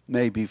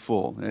may be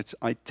full. It's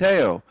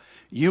aiteo.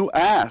 You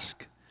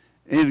ask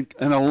in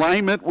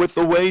alignment with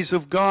the ways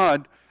of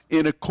God,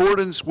 in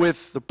accordance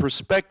with the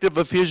perspective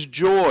of his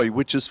joy,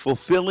 which is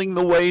fulfilling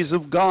the ways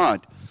of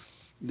God.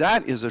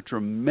 That is a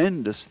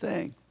tremendous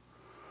thing.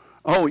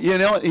 Oh, you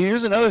know,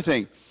 here's another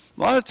thing.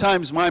 A lot of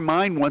times my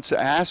mind wants to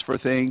ask for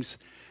things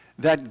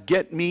that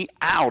get me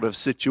out of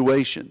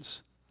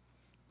situations,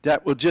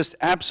 that will just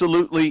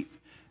absolutely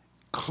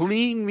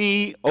clean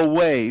me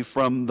away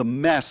from the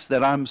mess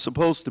that I'm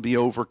supposed to be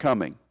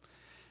overcoming.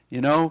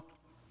 You know,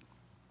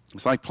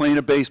 it's like playing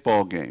a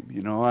baseball game.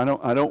 You know,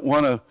 I don't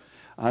want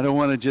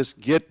to just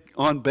get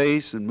on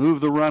base and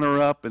move the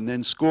runner up and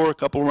then score a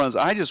couple of runs.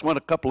 I just want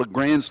a couple of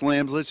grand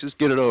slams. Let's just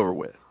get it over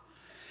with.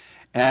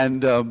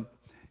 And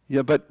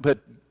but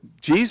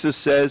Jesus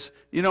says,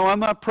 you know,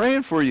 I'm not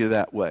praying for you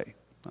that way.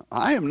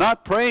 I am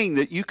not praying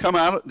that you come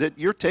out, that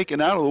you're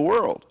taken out of the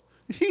world.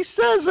 He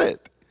says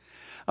it.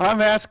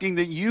 I'm asking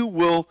that you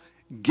will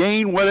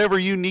gain whatever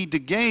you need to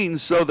gain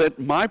so that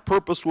my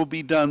purpose will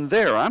be done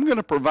there. I'm going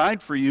to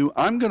provide for you.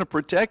 I'm going to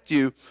protect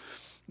you.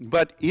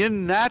 But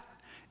in that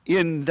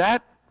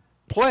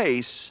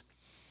place,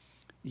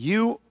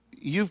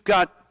 you've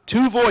got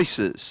 2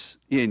 voices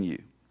in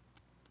you.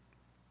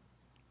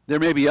 There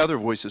may be other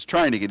voices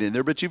trying to get in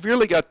there, but you've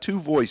really got two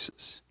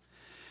voices.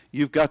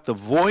 You've got the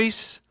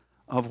voice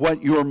of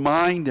what your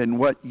mind and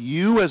what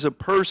you as a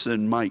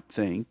person might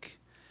think,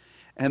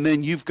 and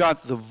then you've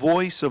got the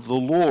voice of the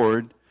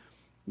Lord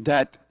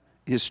that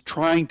is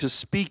trying to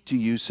speak to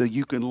you so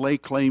you can lay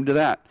claim to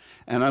that.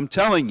 And I'm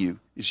telling you,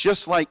 it's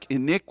just like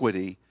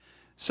iniquity.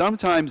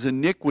 Sometimes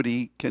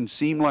iniquity can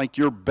seem like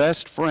your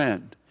best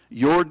friend,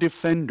 your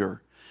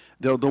defender,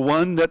 the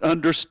one that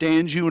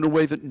understands you in a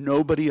way that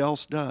nobody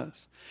else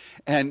does.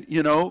 And,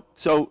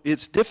 so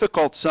it's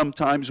difficult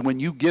sometimes when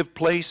you give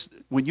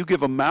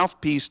a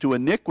mouthpiece to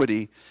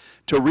iniquity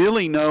to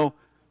really know,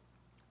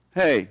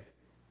 hey,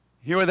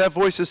 hear what that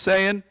voice is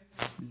saying?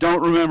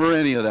 Don't remember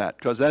any of that,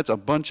 because that's a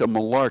bunch of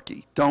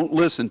malarkey. Don't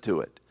listen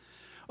to it.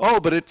 Oh,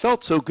 but it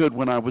felt so good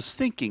when I was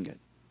thinking it,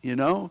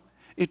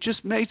 It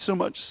just made so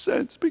much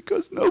sense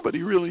because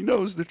nobody really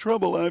knows the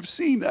trouble I've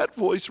seen. That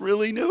voice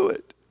really knew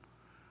it.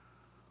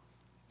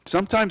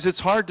 Sometimes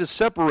it's hard to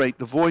separate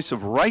the voice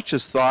of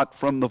righteous thought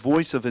from the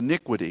voice of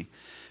iniquity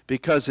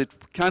because it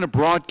kind of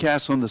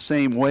broadcasts on the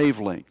same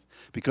wavelength,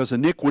 because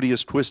iniquity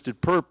is twisted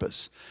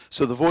purpose.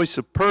 So the voice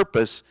of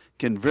purpose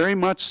can very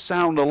much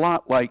sound a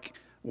lot like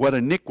what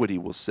iniquity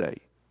will say,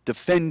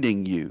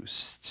 defending you,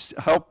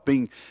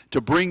 helping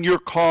to bring your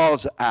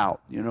cause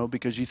out,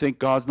 because you think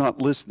God's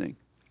not listening.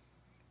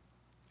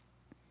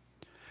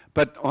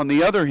 But on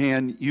the other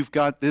hand, you've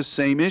got this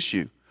same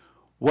issue.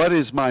 What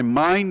is my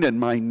mind and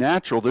my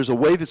natural? There's a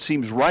way that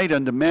seems right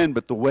unto men,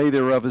 but the way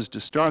thereof is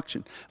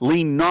destruction.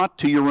 Lean not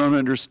to your own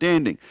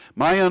understanding.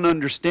 My own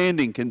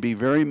understanding can be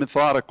very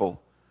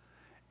methodical.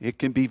 It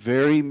can be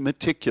very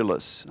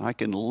meticulous. I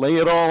can lay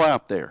it all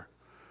out there.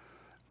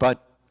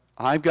 But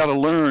I've got to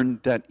learn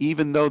that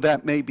even though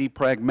that may be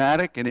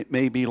pragmatic and it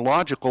may be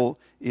logical,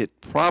 it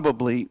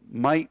probably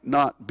might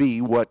not be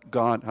what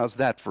God, how's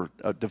that for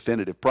a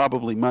definitive?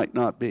 Probably might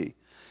not be.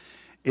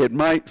 It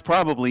might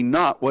probably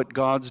not what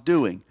God's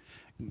doing.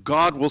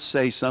 God will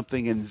say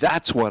something, and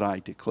that's what I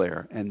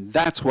declare, and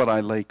that's what I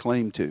lay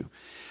claim to.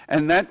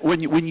 And that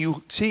when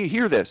you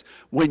hear this,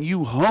 when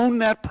you hone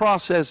that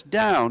process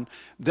down,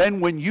 then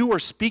when you are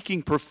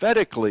speaking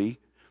prophetically,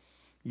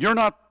 you're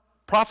not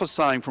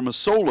prophesying from a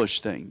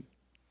soulish thing.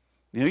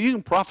 You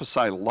can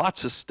prophesy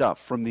lots of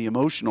stuff from the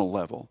emotional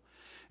level.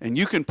 And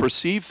you can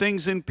perceive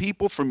things in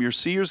people from your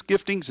seer's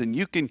giftings, and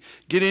you can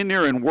get in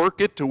there and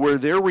work it to where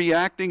they're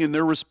reacting and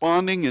they're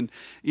responding, and,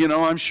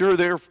 I'm sure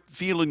they're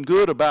feeling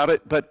good about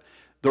it, but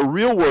the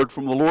real word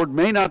from the Lord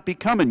may not be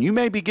coming. You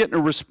may be getting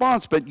a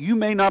response, but you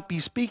may not be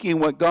speaking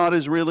what God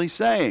is really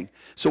saying.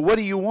 So what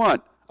do you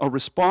want? A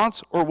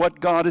response or what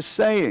God is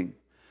saying?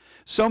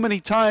 So many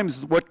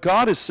times what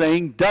God is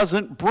saying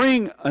doesn't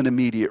bring an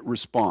immediate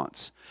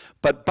response,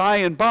 but by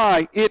and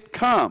by it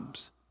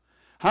comes.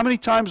 How many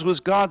times was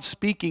God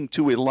speaking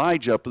to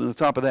Elijah up on the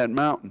top of that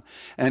mountain?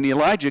 And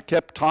Elijah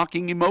kept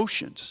talking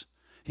emotions.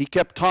 He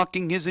kept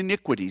talking his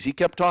iniquities. He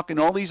kept talking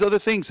all these other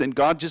things, and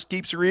God just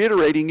keeps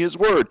reiterating his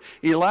word.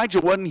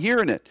 Elijah wasn't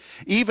hearing it.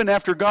 Even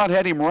after God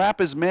had him wrap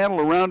his mantle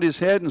around his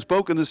head and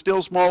spoke in the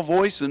still small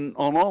voice and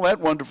on all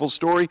that wonderful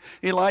story,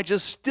 Elijah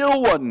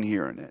still wasn't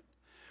hearing it.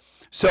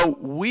 So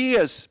we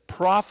as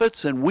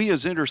prophets and we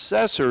as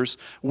intercessors,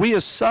 we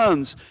as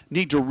sons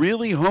need to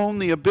really hone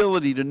the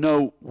ability to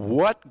know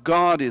what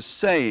God is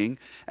saying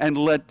and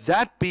let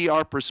that be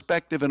our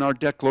perspective and our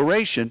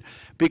declaration,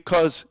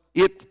 because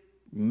it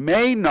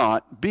may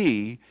not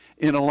be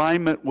in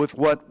alignment with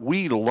what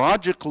we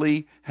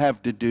logically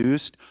have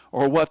deduced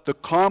or what the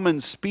common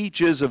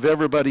speech is of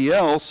everybody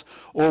else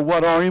or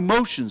what our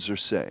emotions are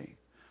saying.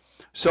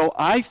 So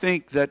I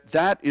think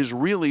that is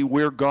really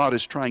where God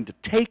is trying to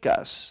take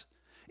us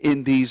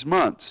in these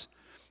months.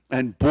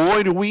 And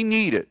boy, do we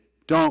need it,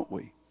 don't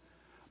we?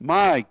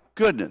 My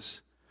goodness.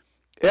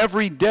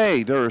 Every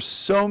day there are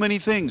so many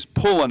things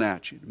pulling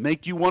at you,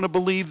 make you want to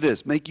believe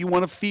this, make you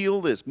want to feel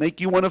this, make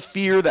you want to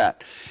fear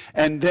that.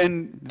 And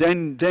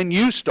then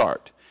you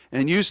start,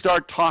 and you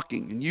start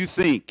talking, and you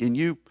think,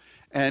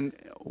 and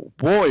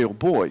boy, oh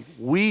boy,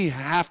 we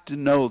have to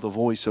know the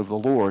voice of the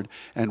Lord,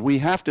 and we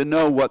have to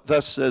know what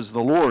thus says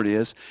the Lord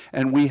is,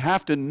 and we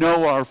have to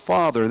know our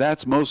Father,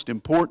 that's most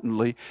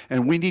importantly,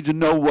 and we need to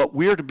know what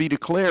we're to be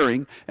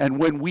declaring and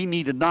when we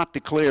need to not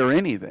declare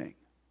anything.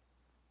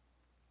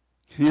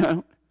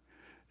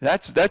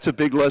 That's a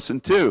big lesson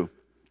too.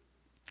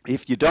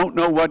 If you don't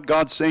know what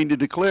God's saying to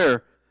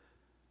declare,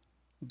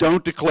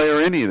 don't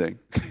declare anything.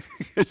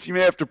 You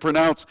may have to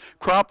pronounce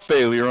crop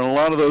failure on a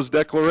lot of those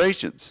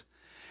declarations.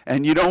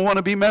 And you don't want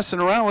to be messing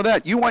around with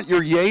that. You want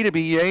your yea to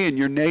be yea and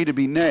your nay to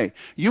be nay.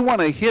 You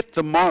want to hit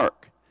the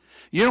mark.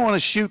 You don't want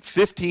to shoot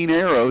 15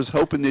 arrows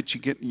hoping that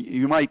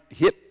you might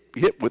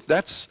hit with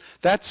that's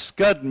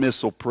Scud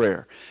missile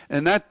prayer.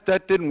 And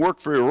that didn't work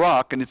for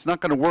Iraq, and it's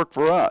not going to work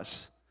for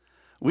us.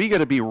 We got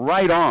to be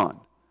right on,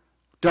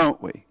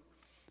 don't we?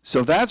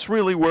 So that's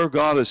really where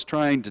God is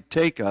trying to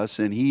take us,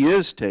 and he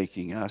is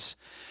taking us.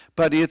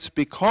 But it's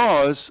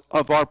because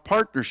of our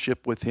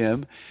partnership with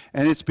him,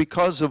 and it's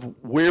because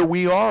of where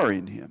we are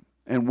in him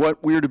and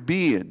what we're to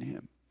be in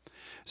him.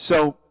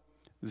 So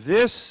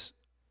this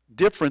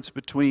difference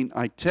between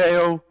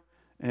aiteo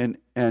and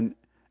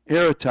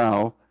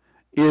eritao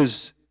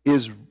is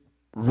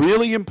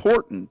really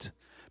important,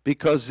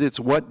 because it's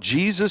what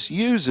Jesus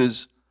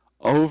uses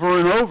over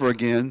and over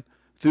again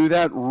through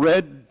that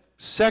red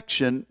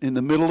section in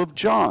the middle of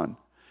John.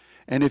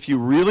 And if you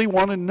really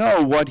want to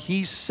know what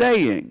he's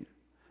saying,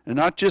 and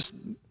not just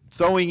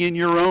throwing in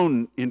your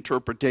own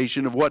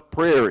interpretation of what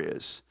prayer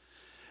is,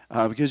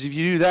 because if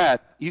you do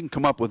that, you can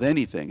come up with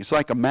anything. It's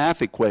like a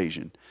math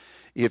equation.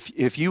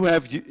 If you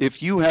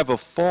have a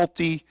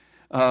faulty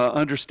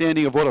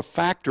understanding of what a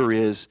factor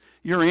is,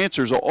 your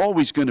answers are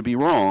always going to be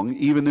wrong,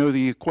 even though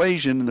the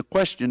equation and the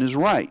question is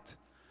right.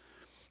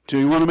 So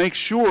you want to make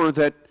sure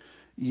that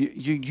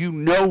you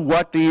know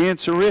what the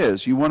answer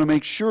is. You want to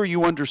make sure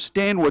you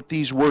understand what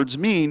these words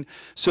mean,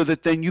 so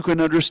that then you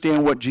can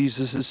understand what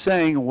Jesus is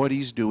saying and what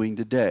he's doing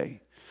today.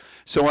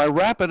 So I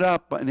wrap it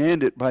up and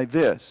end it by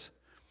this.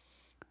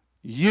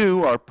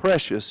 You are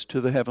precious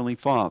to the Heavenly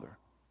Father.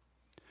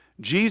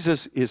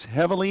 Jesus is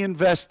heavily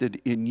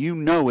invested in you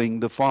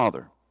knowing the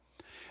Father.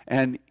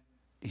 And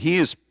he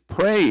is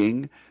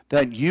praying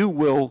that you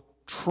will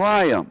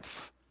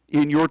triumph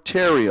in your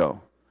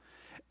terio.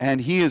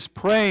 And he is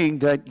praying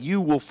that you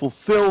will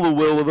fulfill the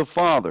will of the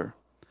Father.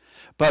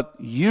 But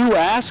you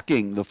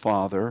asking the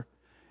Father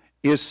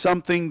is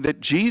something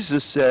that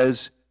Jesus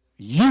says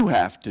you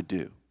have to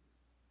do.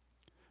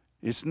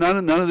 It's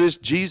none of this,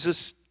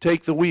 Jesus,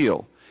 take the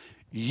wheel.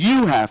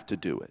 You have to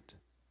do it.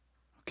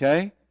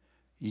 Okay?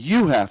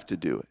 You have to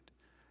do it.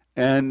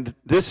 And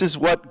this is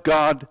what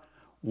God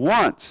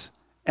wants.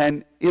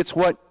 And it's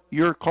what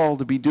you're called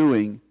to be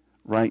doing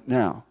right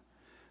now.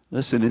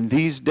 Listen, in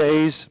these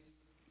days,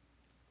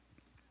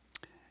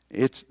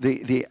 it's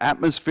the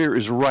atmosphere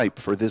is ripe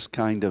for this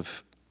kind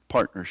of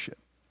partnership.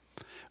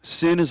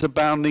 Sin is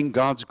abounding.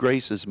 God's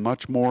grace is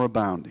much more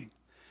abounding.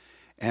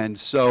 And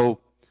so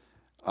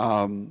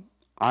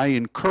I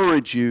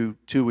encourage you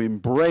to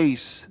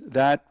embrace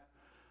that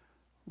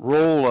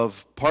role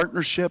of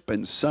partnership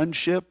and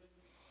sonship.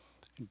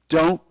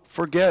 Don't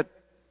forget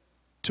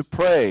to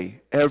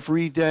pray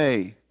every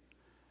day.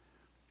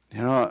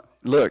 You know,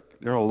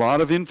 look, there are a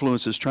lot of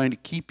influences trying to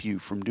keep you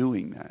from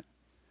doing that.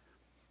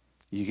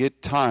 You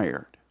get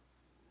tired.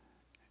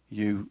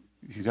 You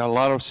got a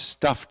lot of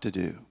stuff to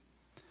do.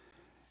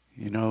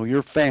 You know,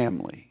 your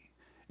family.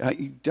 But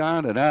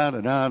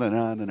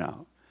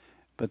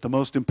the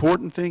most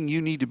important thing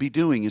you need to be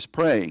doing is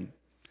praying.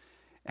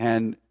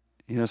 And,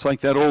 you know, it's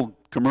like that old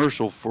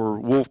commercial for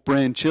Wolf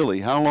Brand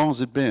chili. How long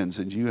has it been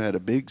since you had a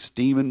big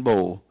steaming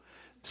bowl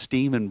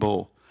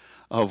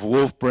of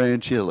Wolf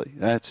Brand chili?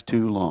 That's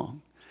too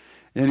long.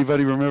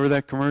 Anybody remember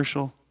that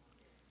commercial?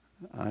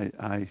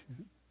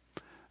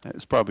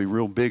 It's probably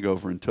real big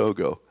over in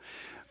Togo.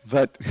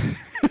 But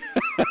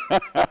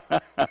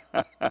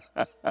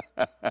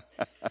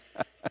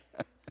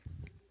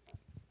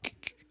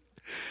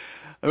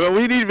well,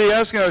 we need to be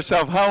asking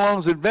ourselves, how long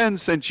has it been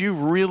since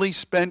you've really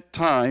spent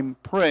time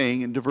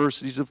praying in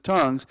diversities of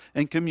tongues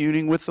and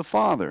communing with the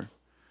Father?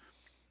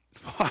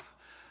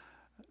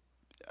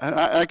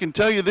 I can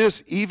tell you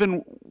this,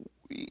 even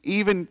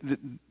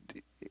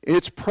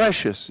it's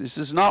precious. This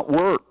is not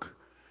work.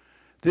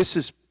 This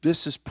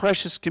is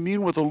precious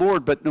communion with the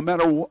Lord, but no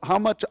matter how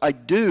much I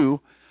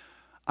do,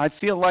 I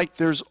feel like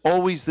there's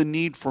always the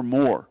need for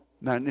more.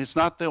 And it's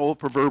not the old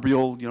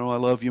proverbial, you know, I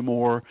love you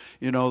more,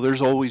 you know,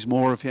 there's always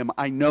more of him.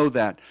 I know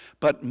that.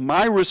 But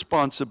my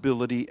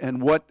responsibility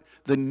and what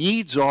the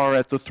needs are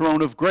at the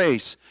throne of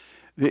grace,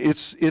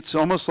 it's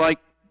almost like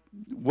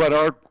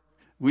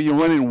we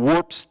went in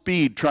warp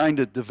speed trying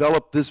to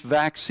develop this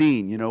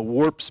vaccine, you know,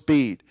 warp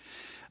speed.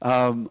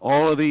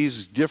 All of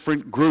these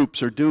different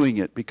groups are doing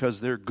it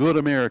because they're good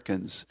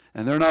Americans,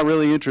 and they're not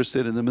really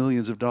interested in the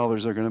millions of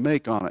dollars they're going to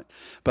make on it.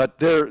 But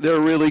they're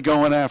really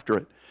going after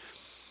it.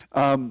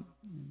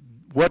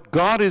 What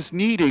God is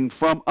needing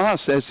from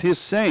us as his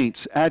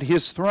saints at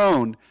his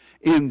throne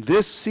in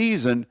this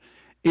season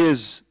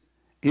is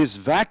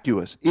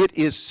vacuous. It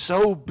is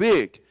so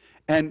big.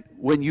 And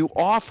when you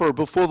offer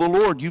before the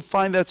Lord, you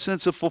find that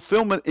sense of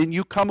fulfillment, and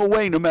you come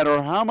away, no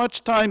matter how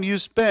much time you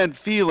spend,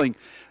 feeling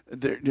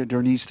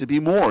there needs to be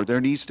more. There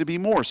needs to be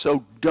more.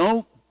 So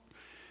don't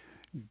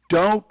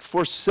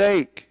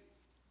forsake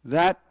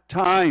that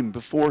time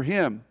before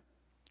him.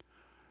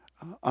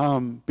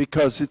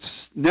 Because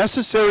it's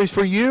necessary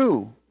for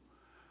you,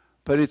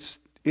 but it's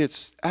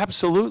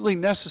absolutely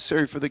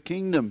necessary for the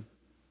kingdom.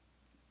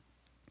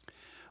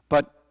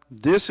 But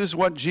this is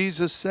what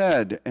Jesus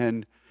said,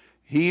 and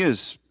he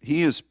is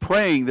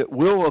praying that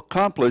we'll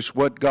accomplish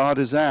what God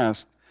has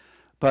asked.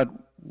 But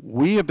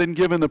we have been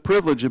given the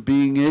privilege of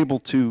being able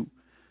to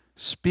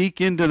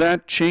speak into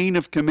that chain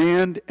of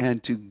command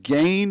and to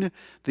gain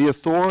the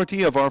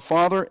authority of our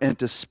Father and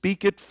to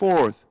speak it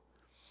forth.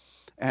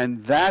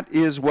 And that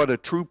is what a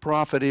true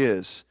prophet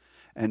is.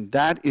 And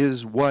that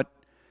is what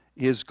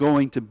is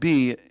going to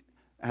be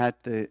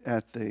at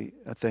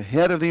the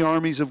head of the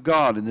armies of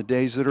God in the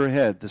days that are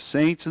ahead, the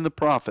saints and the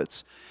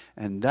prophets.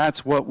 And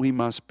that's what we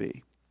must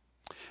be.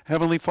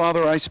 Heavenly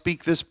Father, I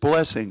speak this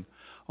blessing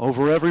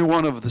over every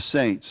one of the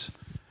saints,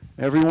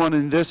 everyone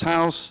in this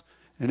house,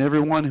 and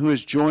everyone who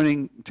is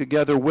joining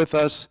together with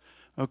us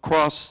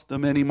across the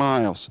many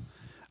miles.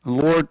 And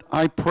Lord,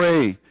 I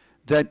pray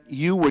that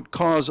you would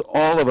cause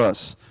all of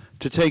us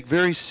to take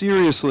very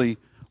seriously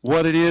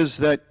what it is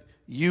that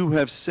you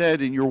have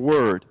said in your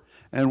word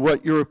and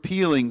what you're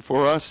appealing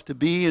for us to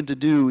be and to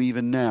do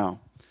even now.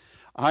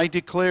 I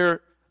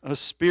declare a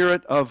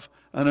spirit of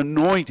an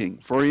anointing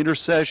for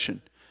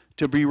intercession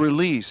to be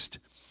released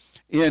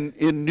in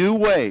new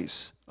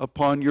ways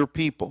upon your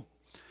people,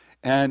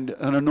 and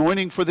an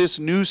anointing for this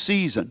new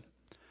season,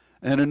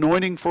 an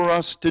anointing for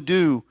us to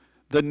do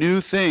the new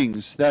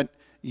things that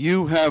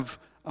you have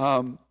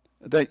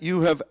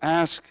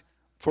asked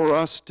for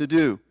us to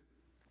do.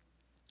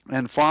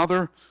 And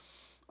Father,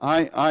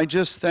 I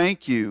just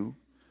thank you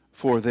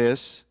for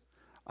this.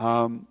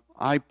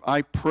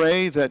 I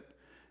pray that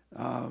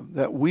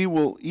we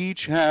will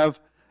each have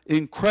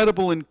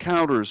incredible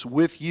encounters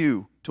with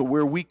you, to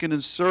where we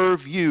can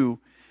serve you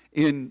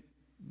in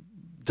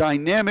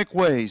dynamic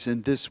ways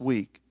in this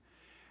week.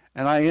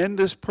 And I end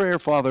this prayer,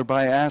 Father,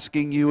 by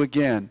asking you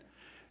again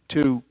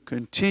to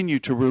continue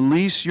to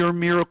release your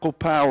miracle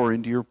power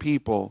into your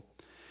people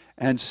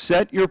and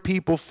set your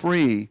people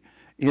free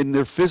in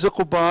their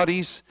physical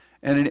bodies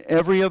and in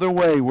every other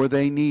way where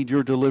they need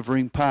your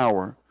delivering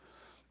power.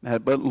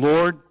 But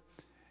Lord,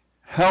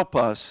 help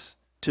us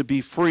to be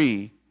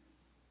free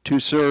to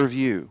serve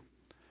you.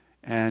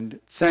 And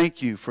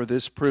thank you for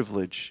this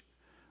privilege.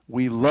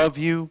 We love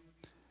you,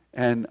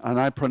 and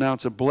I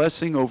pronounce a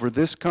blessing over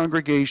this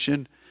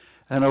congregation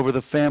and over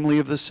the family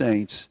of the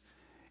saints.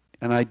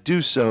 And I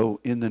do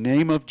so in the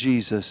name of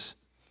Jesus.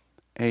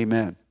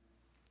 Amen.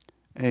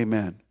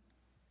 Amen.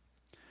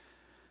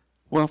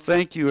 Well,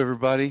 thank you,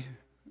 everybody.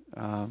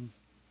 I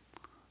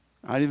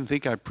didn't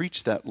think I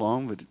preached that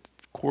long, but it's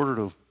quarter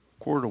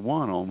to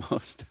one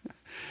almost.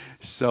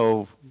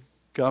 So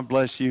God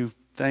bless you.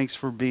 Thanks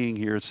for being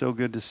here. It's so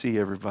good to see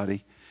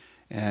everybody.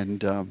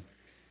 And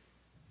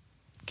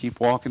keep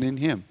walking in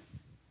Him.